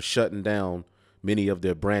businesses are shutting down many of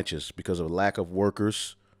their branches because of lack of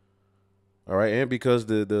workers. All right, and because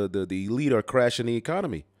the elite are crashing the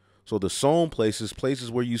economy. So the sown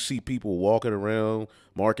places where you see people walking around,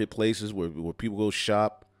 marketplaces where people go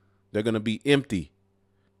shop, they're going to be empty.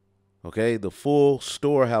 Okay, the full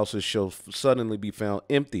storehouses shall suddenly be found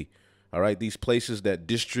empty. All right, these places that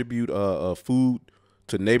distribute food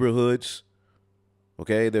to neighborhoods,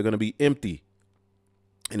 okay, they're going to be empty.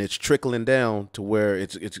 And it's trickling down to where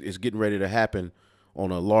it's getting ready to happen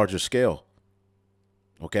on a larger scale.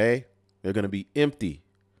 Okay, they're going to be empty.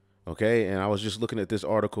 Okay, and I was just looking at this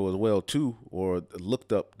article as well, too, or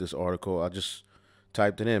looked up this article. I just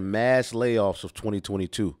typed it in, mass layoffs of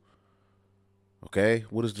 2022. Okay,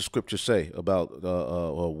 what does the scripture say about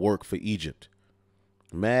work for Egypt?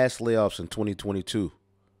 Mass layoffs in 2022.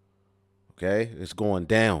 Okay, it's going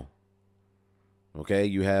down. Okay,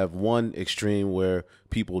 you have one extreme where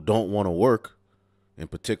people don't want to work, and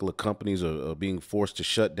particular companies are being forced to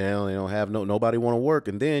shut down. They don't have nobody want to work,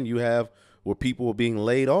 and then you have where people are being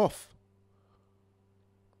laid off.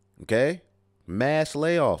 Okay, mass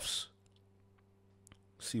layoffs.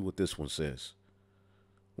 See what this one says.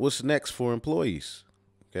 What's next for employees?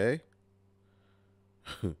 Okay.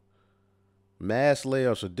 Mass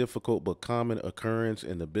layoffs are difficult but common occurrence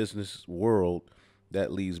in the business world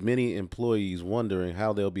that leaves many employees wondering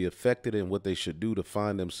how they'll be affected and what they should do to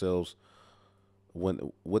find themselves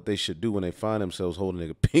when they find themselves holding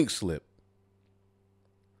a pink slip.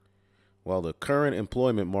 While the current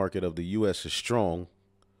employment market of the U.S. is strong,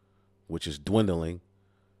 which is dwindling,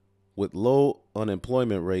 with low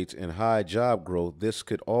unemployment rates and high job growth, this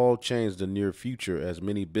could all change the near future as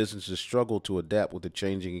many businesses struggle to adapt with the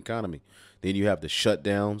changing economy. Then you have the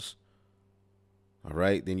shutdowns. All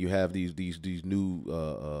right. Then you have these new,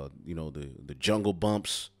 the jungle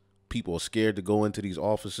bumps. People are scared to go into these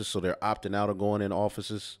offices, so they're opting out of going in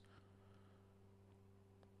offices.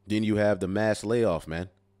 Then you have the mass layoff, man.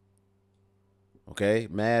 Okay,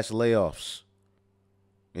 mass layoffs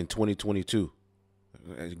in 2022.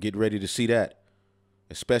 Get ready to see that,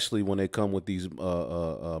 especially when they come with these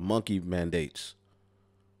monkey mandates.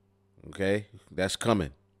 Okay, that's coming.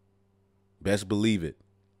 Best believe it.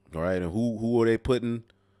 All right, and who are they putting?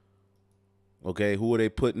 Okay, who are they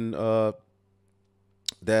putting that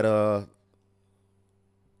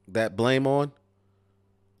blame on?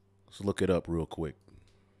 Let's look it up real quick.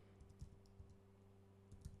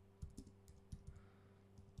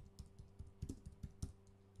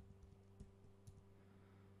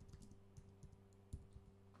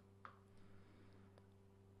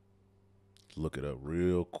 Look it up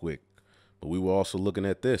real quick. But we were also looking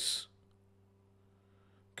at this.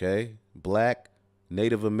 Okay, Black,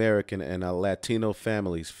 Native American, and Latino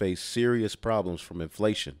families face serious problems from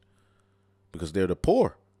inflation because they're the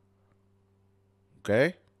poor.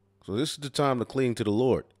 Okay, so this is the time to cling to the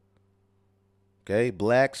Lord. Okay,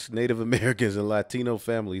 Blacks, Native Americans, and Latino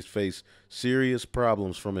families face serious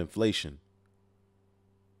problems from inflation.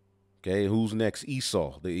 Okay, who's next?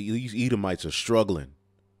 Esau. These Edomites are struggling.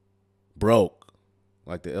 Broke.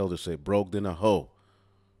 Like the elders say, broke than a hoe.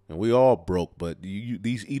 And we all broke, but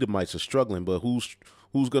these Edomites are struggling. But who's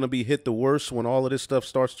going to be hit the worst when all of this stuff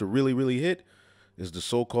starts to really, really hit? Is the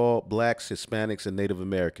so-called blacks, Hispanics, and Native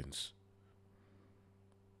Americans.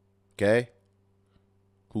 Okay?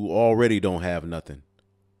 Who already don't have nothing.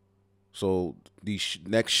 So these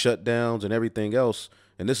next shutdowns and everything else,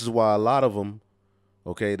 and this is why a lot of them,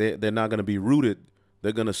 okay, they're not going to be rooted.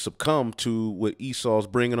 They're going to succumb to what Esau's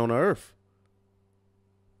bringing on the earth.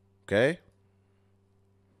 Okay?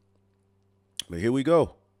 But here we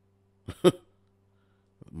go.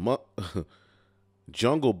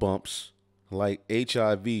 Jungle bumps like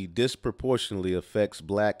HIV disproportionately affects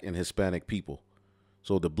Black and Hispanic people.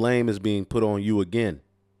 So the blame is being put on you again.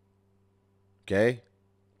 Okay?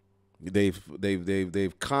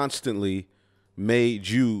 They've constantly made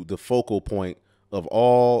you the focal point of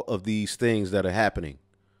all of these things that are happening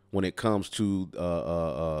when it comes to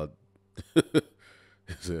is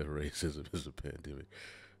it racism? Is a pandemic?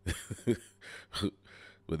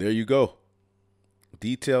 But there you go.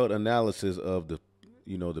 Detailed analysis of the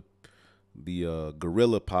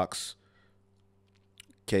gorilla pox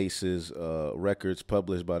cases records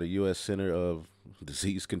published by the U.S. Center of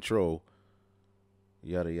Disease Control.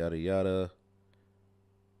 Yada yada yada.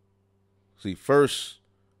 See, first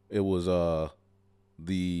it was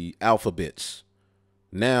the alphabets.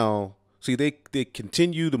 Now, see, they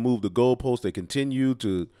continue to move the goalposts. They continue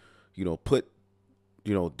to, put,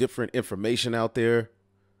 different information out there.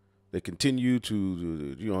 They continue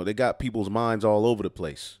to, they got people's minds all over the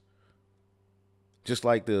place. Just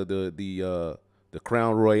like the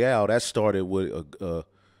Crown Royale, that started with I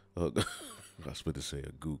was supposed to say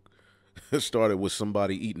a gook. It started with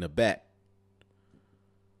somebody eating a bat.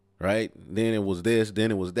 Right? Then it was this,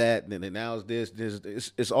 then it was that, then now it's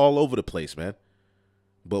this. It's all over the place, man.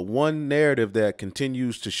 But one narrative that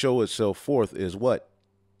continues to show itself forth is what?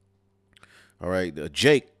 All right,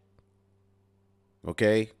 Jake,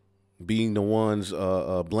 okay, being the ones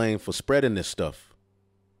blamed for spreading this stuff.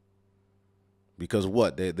 Because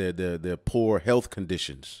what? They're poor health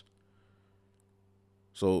conditions.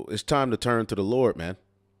 So it's time to turn to the Lord, man.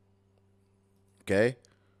 Okay?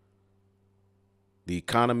 The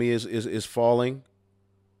economy is falling.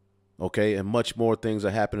 Okay, and much more things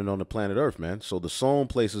are happening on the planet Earth, man. So the sown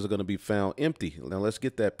places are going to be found empty. Now let's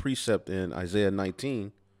get that precept in Isaiah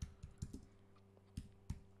 19.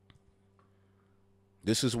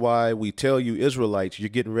 This is why we tell you Israelites, you're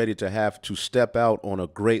getting ready to have to step out on a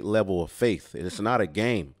great level of faith. It's not a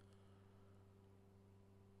game.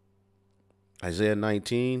 Isaiah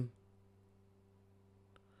 19.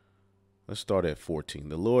 Let's start at 14.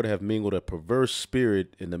 The Lord have mingled a perverse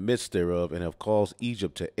spirit in the midst thereof, and have caused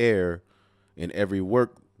Egypt to err in every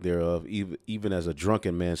work thereof, even as a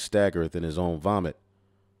drunken man staggereth in his own vomit.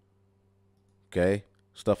 Okay?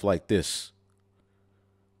 Stuff like this.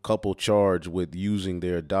 Couple charged with using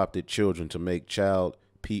their adopted children to make child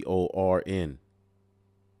PORN.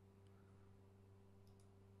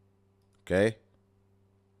 Okay?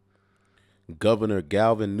 Governor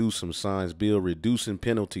Galvin Newsom signs bill reducing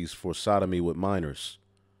penalties for sodomy with minors.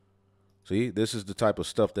 See, this is the type of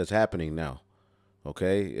stuff that's happening now.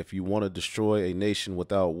 Okay? If you want to destroy a nation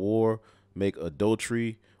without war, make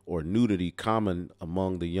adultery or nudity common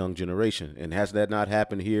among the young generation. And has that not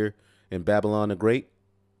happened here in Babylon the Great?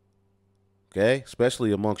 Okay?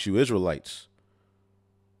 Especially amongst you Israelites.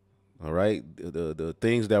 All right? The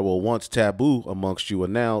things that were once taboo amongst you are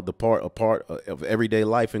now a part of everyday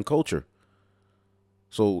life and culture.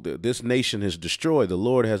 So this nation is destroyed. The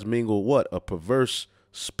Lord has mingled what? A perverse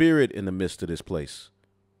spirit in the midst of this place,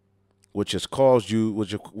 which has caused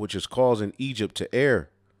which is causing Egypt to err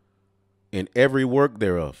in every work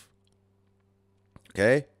thereof.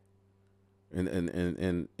 Okay?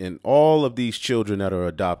 And all of these children that are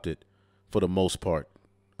adopted, for the most part,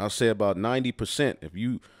 I'll say about 90%. If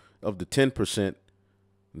you of the 10%,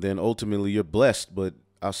 then ultimately you're blessed. But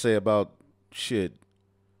I'll say about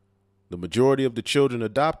the majority of the children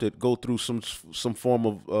adopted go through some form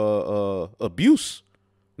of abuse.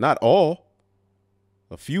 Not all.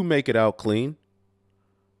 A few make it out clean.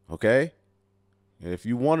 Okay? And if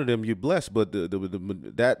you wanted them, you're blessed. But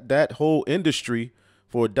that whole industry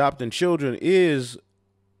for adopting children is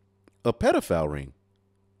a pedophile ring.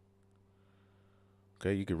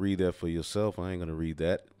 Okay, you can read that for yourself. I ain't going to read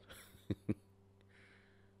that.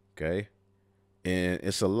 Okay? And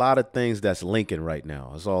it's a lot of things that's linking right now.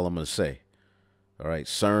 That's all I'm going to say. All right,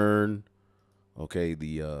 CERN. Okay,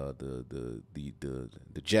 the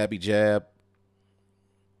jabby jab.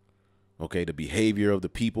 Okay, the behavior of the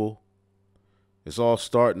people. It's all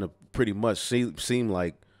starting to pretty much seem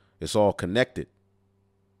like it's all connected.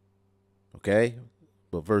 Okay?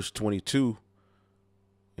 But verse 22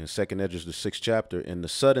 in 2nd Esdras, the 6th chapter, and the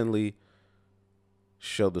suddenly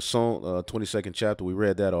shall the song, 22nd chapter, we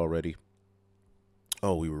read that already.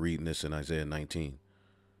 Oh, we were reading this in Isaiah 19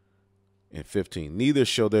 and 15. Neither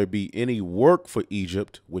shall there be any work for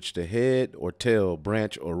Egypt, which the head or tail,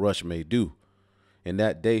 branch or rush may do. In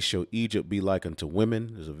that day shall Egypt be like unto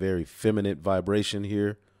women. There's a very feminine vibration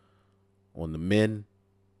here on the men.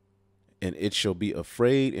 And it shall be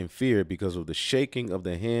afraid and fear because of the shaking of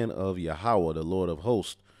the hand of Yahweh, the Lord of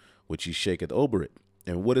hosts, which he shaketh over it.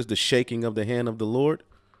 And what is the shaking of the hand of the Lord?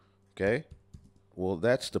 Okay. Well,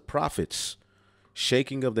 that's the prophets.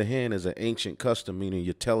 Shaking of the hand is an ancient custom, meaning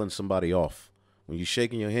you're telling somebody off. When you're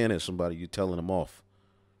shaking your hand at somebody, you're telling them off.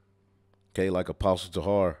 Okay, like Apostle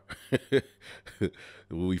Tahar,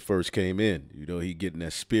 when we first came in, you know, he getting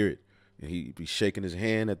that spirit. And he be shaking his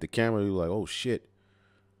hand at the camera. He was like, oh, shit.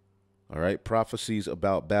 All right, prophecies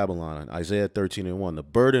about Babylon. Isaiah 13:1. The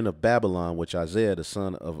burden of Babylon, which Isaiah, the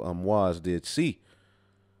son of Amwaz, did see.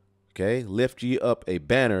 Okay, lift ye up a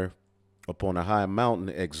banner upon a high mountain,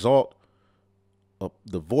 exalt up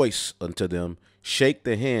the voice unto them, shake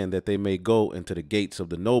the hand that they may go into the gates of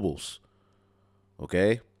the nobles.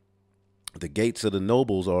 Okay, the gates of the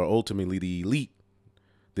nobles are ultimately the elite.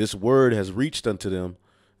 This word has reached unto them.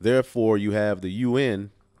 Therefore, you have the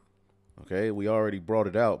UN. Okay, we already brought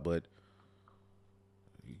it out, but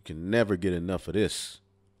you can never get enough of this.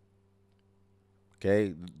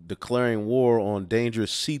 Okay, declaring war on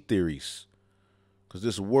dangerous sea theories, because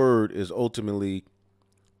this word is ultimately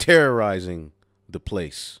terrorizing the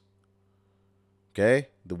place. Okay,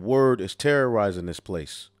 the word is terrorizing this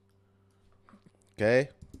place. Okay,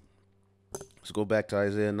 let's go back to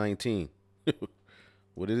Isaiah 19.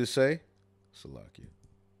 What did it say? Salakia.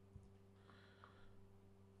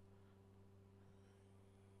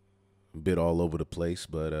 A bit all over the place,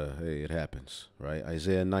 but hey, it happens, right?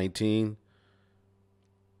 Isaiah 19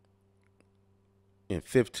 and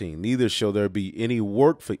 15. Neither shall there be any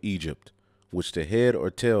work for Egypt, which the head or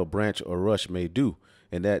tail, branch or rush may do.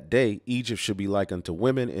 In that day, Egypt shall be like unto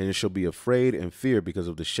women, and it shall be afraid and fear because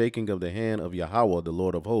of the shaking of the hand of Yahweh, the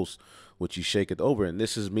Lord of hosts, which he shaketh over. And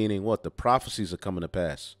this is meaning what? The prophecies are coming to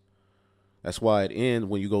pass. That's why at end,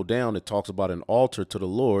 when you go down, it talks about an altar to the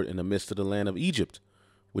Lord in the midst of the land of Egypt,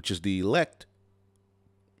 which is the elect.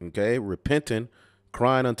 Okay, repenting,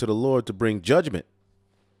 crying unto the Lord to bring judgment.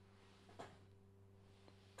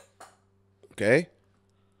 Okay,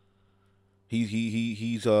 he's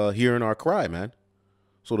hearing our cry, man.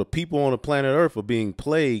 So the people on the planet Earth are being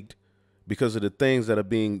plagued because of the things that are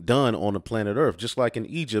being done on the planet Earth. Just like in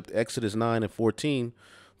Egypt, Exodus 9 and 14,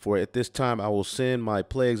 for at this time I will send my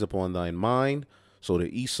plagues upon thine mind, So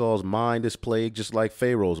that Esau's mind is plagued, just like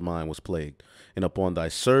Pharaoh's mind was plagued. And upon thy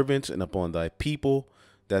servants and upon thy people,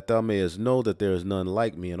 that thou mayest know that there is none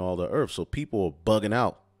like me in all the earth. So people are bugging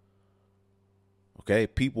out. Okay,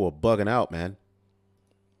 people are bugging out, man.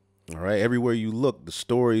 All right, everywhere you look, the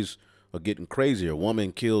stories are getting crazier. A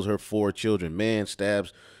woman kills her 4 children. Man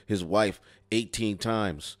stabs his wife 18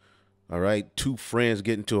 times. All right, 2 friends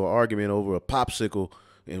get into an argument over a popsicle,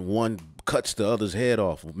 and one cuts the other's head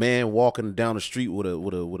off. A man walking down the street with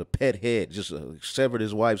a pet head, just severed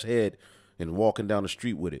his wife's head, and walking down the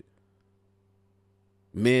street with it.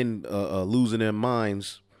 Men losing their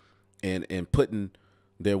minds and putting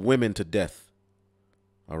their women to death.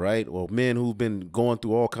 All right, or men who've been going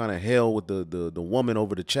through all kind of hell with the woman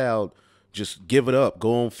over the child, just give it up,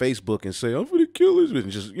 go on Facebook and say, I'm gonna kill this bitch.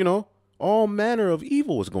 Just, you know, all manner of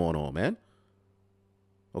evil is going on, man.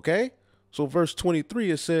 Okay, so verse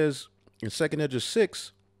 23, it says in 2nd Ezra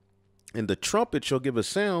 6, and the trumpet shall give a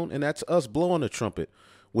sound, and that's us blowing the trumpet,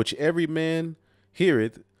 which every man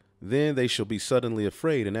heareth, then they shall be suddenly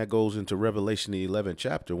afraid. And that goes into Revelation, the 11th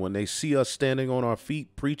chapter. When they see us standing on our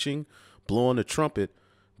feet, preaching, blowing the trumpet,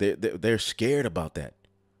 they're scared about that.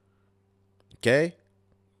 Okay?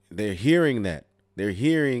 They're hearing that. They're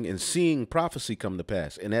hearing and seeing prophecy come to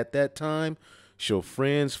pass. And at that time shall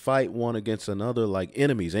friends fight one against another like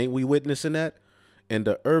enemies. Ain't we witnessing that? And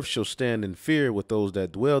the earth shall stand in fear with those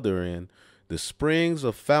that dwell therein. The springs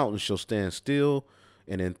of fountains shall stand still,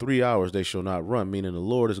 and in 3 hours they shall not run. Meaning the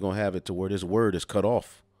Lord is going to have it to where this word is cut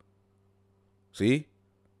off. See?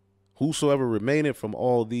 Whosoever remaineth from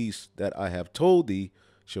all these that I have told thee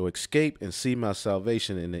shall escape and see my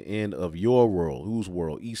salvation in the end of your world. Whose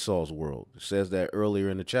world? Esau's world. It says that earlier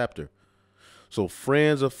in the chapter. So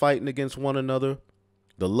friends are fighting against one another.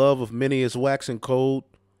 The love of many is waxing cold.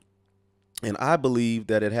 And I believe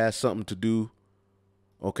that it has something to do,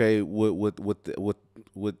 okay, with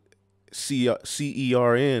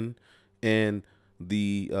CERN and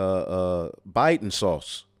the Biden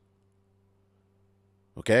sauce.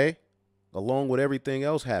 Okay? Along with everything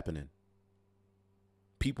else happening.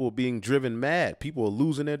 People are being driven mad. People are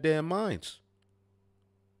losing their damn minds.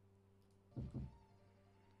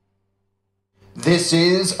 This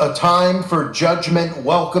is a time for judgment.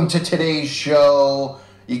 Welcome to today's show.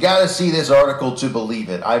 You got to see this article to believe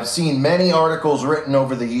it. I've seen many articles written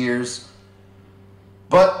over the years,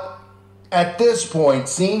 but at this point,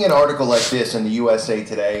 seeing an article like this in the USA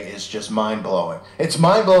Today is just mind-blowing. It's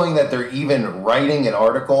mind-blowing that they're even writing an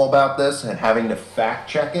article about this and having to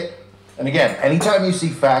fact-check it. And again, anytime you see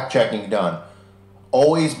fact-checking done,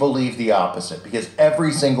 always believe the opposite, because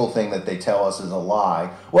every single thing that they tell us is a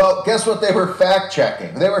lie. Well, guess what they were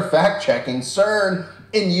fact-checking? They were fact-checking CERN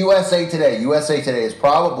in USA Today. USA Today is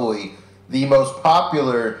probably the most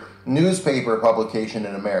popular newspaper publication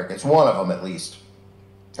in America. It's one of them, at least.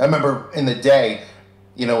 I remember in the day,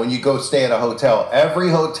 you know, when you go stay at a hotel, every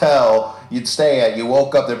hotel you'd stay at, you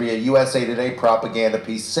woke up, there'd be a USA Today propaganda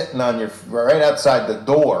piece sitting on your right outside the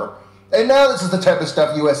door. And now this is the type of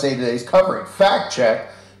stuff USA Today is covering. Fact check.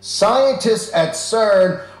 Scientists at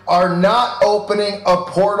CERN are not opening a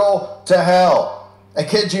portal to hell. I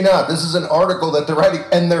kid you not. This is an article that they're writing,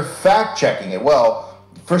 and they're fact checking it. Well,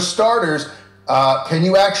 for starters, can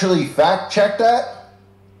you actually fact check that?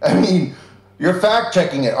 I mean, you're fact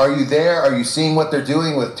checking it. Are you there? Are you seeing what they're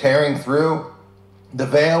doing with tearing through the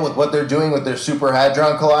veil, with what they're doing with their Super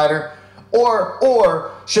Hadron Collider?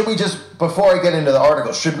 Or should we just, before I get into the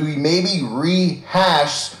article, should we maybe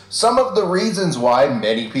rehash some of the reasons why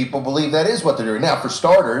many people believe that is what they're doing? Now, for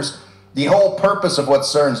starters, the whole purpose of what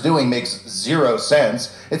CERN's doing makes zero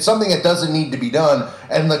sense. It's something that doesn't need to be done,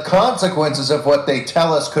 and the consequences of what they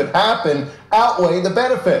tell us could happen outweigh the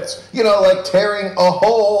benefits. You know, like tearing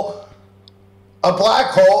a black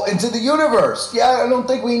hole into the universe. Yeah, I don't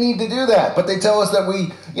think we need to do that. But they tell us that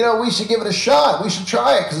we should give it a shot. We should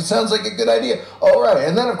try it because it sounds like a good idea. All right.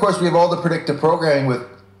 And then, of course, we have all the predictive programming with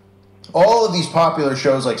all of these popular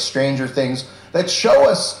shows like Stranger Things that show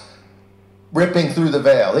us ripping through the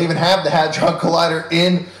veil. They even have the Hadron Collider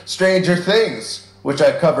in Stranger Things, which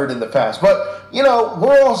I've covered in the past. But, you know,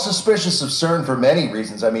 we're all suspicious of CERN for many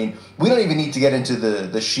reasons. I mean, we don't even need to get into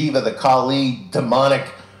the Shiva, the Kali demonic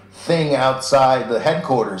thing outside the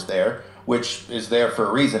headquarters there, which is there for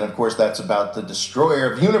a reason. Of course, that's about the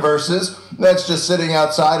destroyer of universes. That's just sitting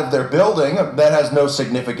outside of their building. That has no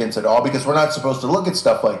significance at all, because we're not supposed to look at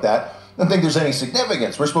stuff like that and think there's any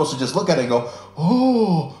significance. We're supposed to just look at it and go,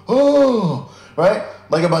 oh, right?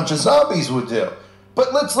 Like a bunch of zombies would do.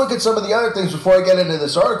 But let's look at some of the other things before I get into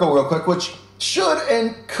this article real quick, which should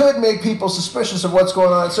and could make people suspicious of what's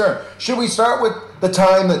going on at CERN. Should we start with the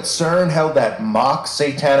time that CERN held that mock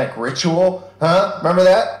satanic ritual Huh? Remember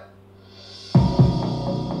that?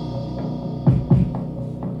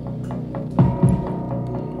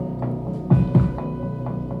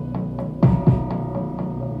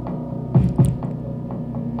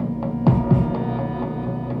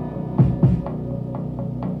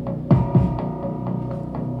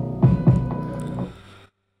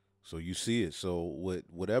 So you see it. So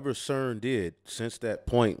whatever CERN did since that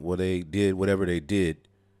point where they did whatever they did,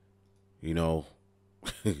 you know,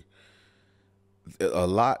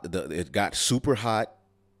 it got super hot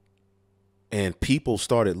and people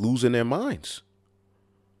started losing their minds.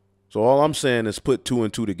 So all I'm saying is put two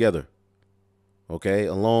and two together. Okay,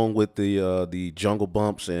 along with the jungle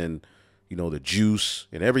bumps and the juice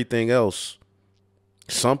and everything else,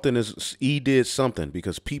 he did something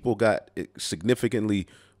because people got significantly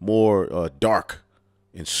more dark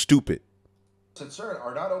and stupid. CERN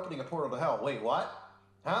are not opening a portal to hell. Wait, what?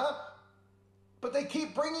 Huh? But they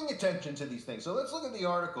keep bringing attention to these things. So let's look at the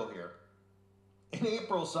article here. In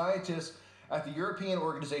April, scientists at the European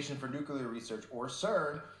Organization for Nuclear Research, or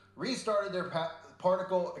CERN, restarted their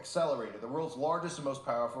particle accelerator, the world's largest and most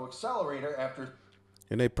powerful accelerator, after...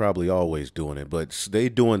 And they probably always doing it, but they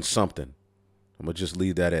doing something. I'm going to just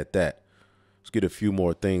leave that at that. Let's get a few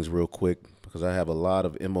more things real quick because I have a lot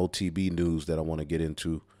of MOTB news that I want to get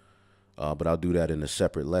into, but I'll do that in a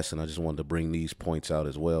separate lesson. I just wanted to bring these points out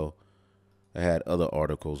as well. I had other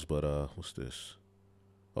articles, but what's this?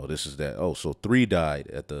 Oh, this is that. Oh, so 3 died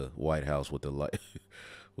at the White House with the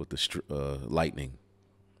lightning.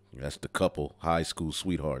 That's the couple, high school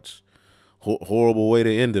sweethearts. Horrible way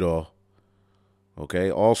to end it all.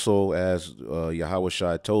 Okay. Also, as Yahweh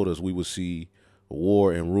Shai told us, we would see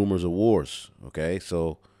war and rumors of wars. Okay.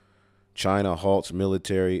 So China halts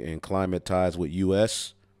military and climate ties with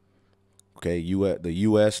U.S. Okay. The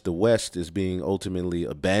U.S., the West is being ultimately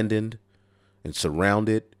abandoned and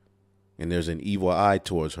surrounded, and there's an evil eye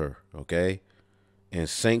towards her. Okay. And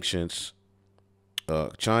sanctions.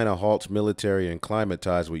 China halts military and climate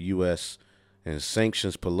ties with U.S. and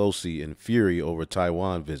sanctions Pelosi in fury over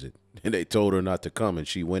Taiwan visit. And they told her not to come, and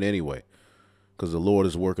she went anyway because the Lord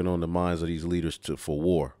is working on the minds of these leaders for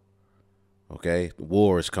war. Okay?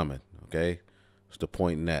 War is coming. Okay? That's the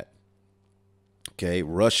point in that. Okay?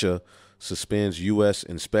 Russia suspends U.S.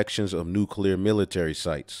 inspections of nuclear military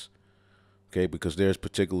sites. Okay? Because there's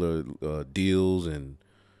particular deals and,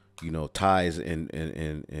 ties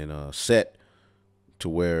and set to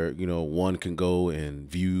where, one can go and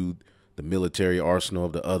view the military arsenal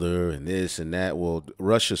of the other and this and that. Well,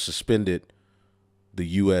 Russia suspended the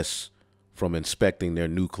U.S. from inspecting their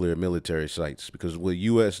nuclear military sites because what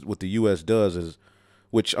the U.S. does is,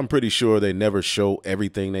 which I'm pretty sure they never show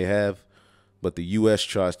everything they have, but the U.S.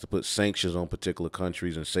 tries to put sanctions on particular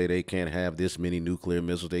countries and say they can't have this many nuclear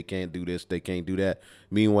missiles, they can't do this, they can't do that.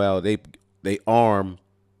 Meanwhile, they arm,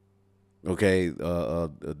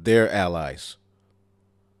 their allies.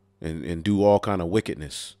 And do all kind of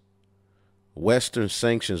wickedness. Western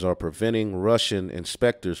sanctions are preventing Russian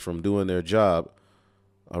inspectors from doing their job,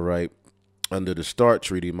 all right, under the START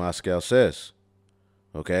Treaty, Moscow says.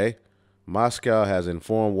 Okay? Moscow has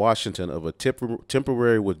informed Washington of a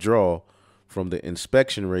temporary withdrawal from the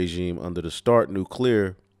inspection regime under the START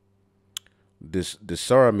Nuclear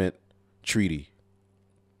Disarmament Treaty.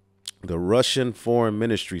 The Russian Foreign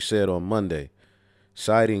Ministry said on Monday,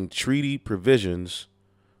 citing treaty provisions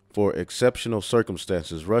for exceptional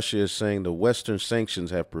circumstances, Russia is saying the Western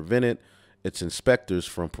sanctions have prevented its inspectors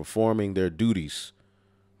from performing their duties.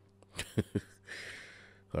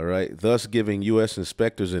 All right, thus giving U.S.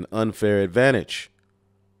 inspectors an unfair advantage.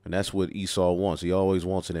 And that's what Esau wants. He always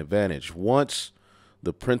wants an advantage. Once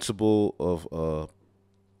the principle of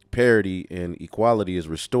parity and equality is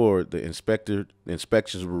restored, the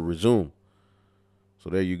inspections will resume. So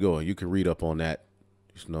there you go. And you can read up on that.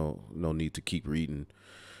 There's no need to keep reading.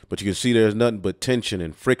 But you can see there's nothing but tension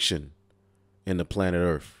and friction in the planet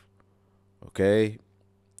Earth. Okay?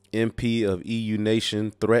 MP of EU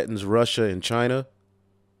nation threatens Russia and China.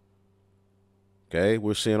 Okay?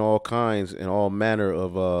 We're seeing all kinds and all manner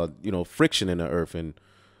of, friction in the earth. And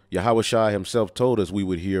Yahweh Shai himself told us we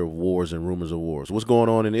would hear of wars and rumors of wars. What's going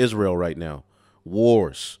on in Israel right now?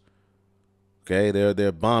 Wars. Okay?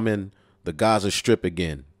 They're bombing the Gaza Strip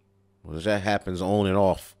again. Well, that happens on and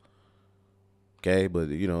off. Okay, but,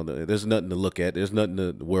 there's nothing to look at. There's nothing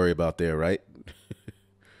to worry about there, right?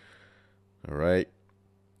 All right.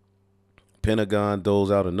 Pentagon doles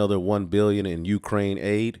out another $1 billion in Ukraine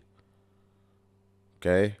aid.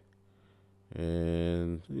 Okay.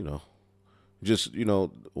 And,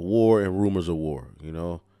 war and rumors of war,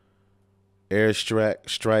 Air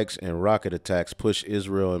strikes and rocket attacks push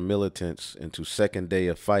Israel and militants into second day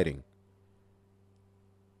of fighting.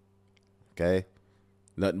 Okay?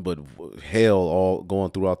 Nothing but hell all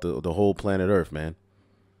going throughout the whole planet Earth, man.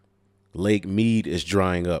 Lake Mead is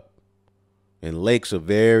drying up. And lakes are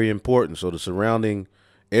very important. So the surrounding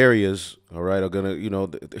areas, all right, are going to, you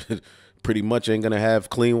know, pretty much ain't going to have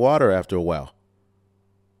clean water after a while.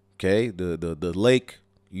 Okay? The lake,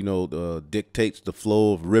 you know, dictates the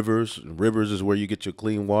flow of rivers. Rivers is where you get your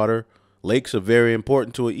clean water. Lakes are very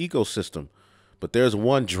important to an ecosystem. But there's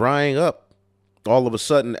one drying up all of a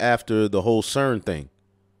sudden after the whole CERN thing.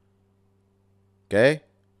 Okay?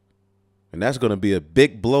 And that's going to be a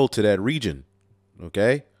big blow to that region.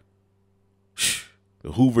 Okay?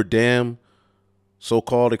 The Hoover Dam,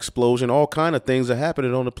 so-called explosion, all kind of things are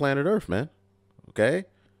happening on the planet Earth, man. Okay?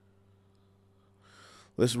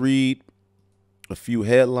 Let's read a few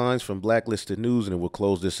headlines from Blacklisted News, and then we'll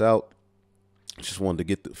close this out. Just wanted to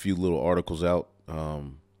get a few little articles out.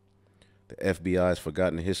 The FBI's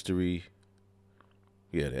forgotten history.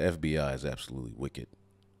 Yeah, the FBI is absolutely wicked.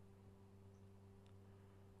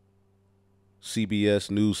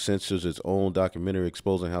 CBS News censors its own documentary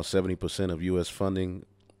exposing how 70% of U.S. funding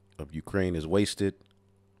of Ukraine is wasted.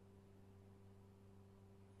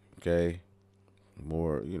 Okay.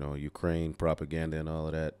 More, you know, Ukraine propaganda and all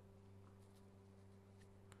of that.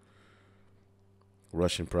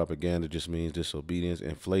 Russian propaganda just means disobedience.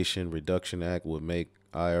 Inflation Reduction Act would make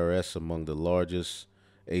IRS among the largest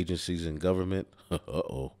agencies in government.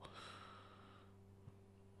 Uh-oh.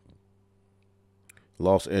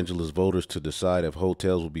 Los Angeles voters to decide if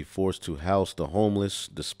hotels will be forced to house the homeless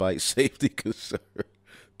despite safety concerns.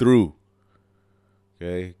 Through.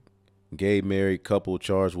 Okay. Gay married couple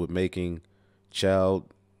charged with making child,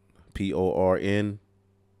 PORN,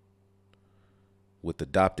 with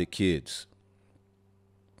adopted kids.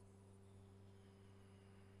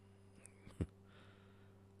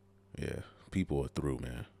 Yeah, people are through,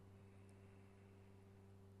 man.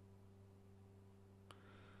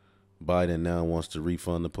 Biden now wants to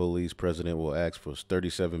refund the police. President will ask for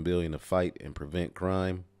 $37 billion to fight and prevent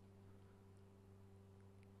crime.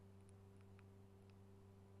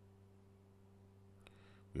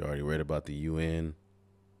 We already read about the UN.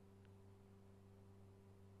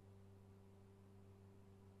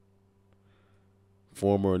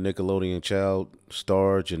 Former Nickelodeon child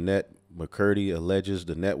star Jeanette McCurdy alleges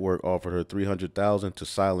the network offered her $300,000 to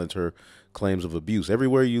silence her claims of abuse.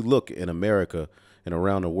 Everywhere you look in America and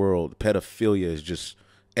around the world, pedophilia is just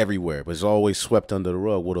everywhere, but it's always swept under the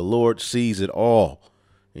rug. Well, the Lord sees it all,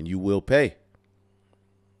 and you will pay.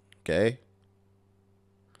 Okay?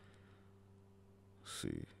 Let's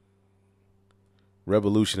see.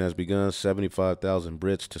 Revolution has begun. 75,000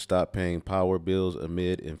 Brits to stop paying power bills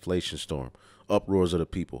amid inflation storm. Uproars of the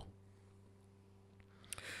people.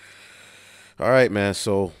 All right, man.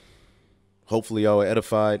 So hopefully y'all are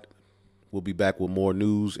edified. We'll be back with more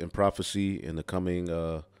news and prophecy in the coming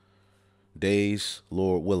days,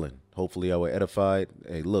 Lord willing. Hopefully y'all are edified.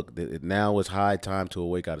 Hey, look, now is high time to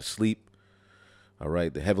awake out of sleep. All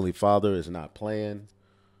right. The Heavenly Father is not playing.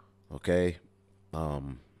 Okay. Let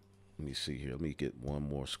me see here. Let me get one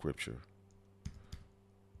more scripture.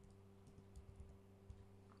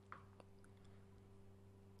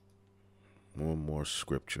 One more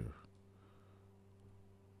scripture.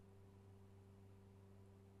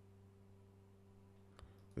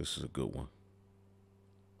 This is a good one.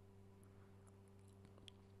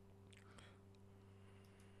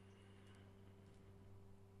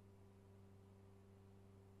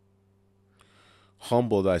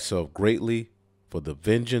 Humble thyself greatly, for the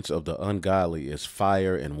vengeance of the ungodly is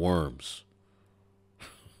fire and worms.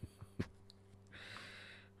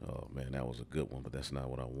 Oh, man, that was a good one, but that's not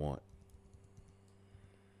what I want.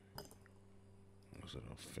 Was it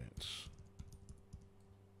an offense?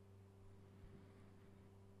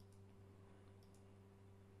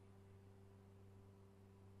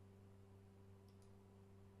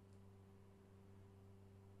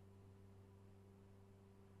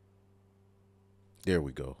 There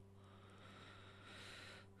we go.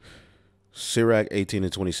 Sirach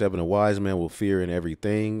 18:27, a wise man will fear in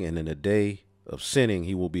everything, and in the day of sinning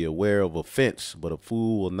he will be aware of offense, but a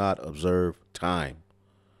fool will not observe time.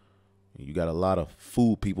 You got a lot of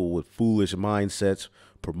fool people with foolish mindsets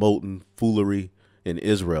promoting foolery in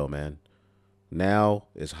Israel, man. Now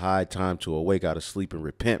it's high time to awake out of sleep and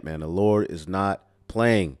repent, man. The Lord is not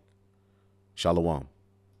playing. Shalom.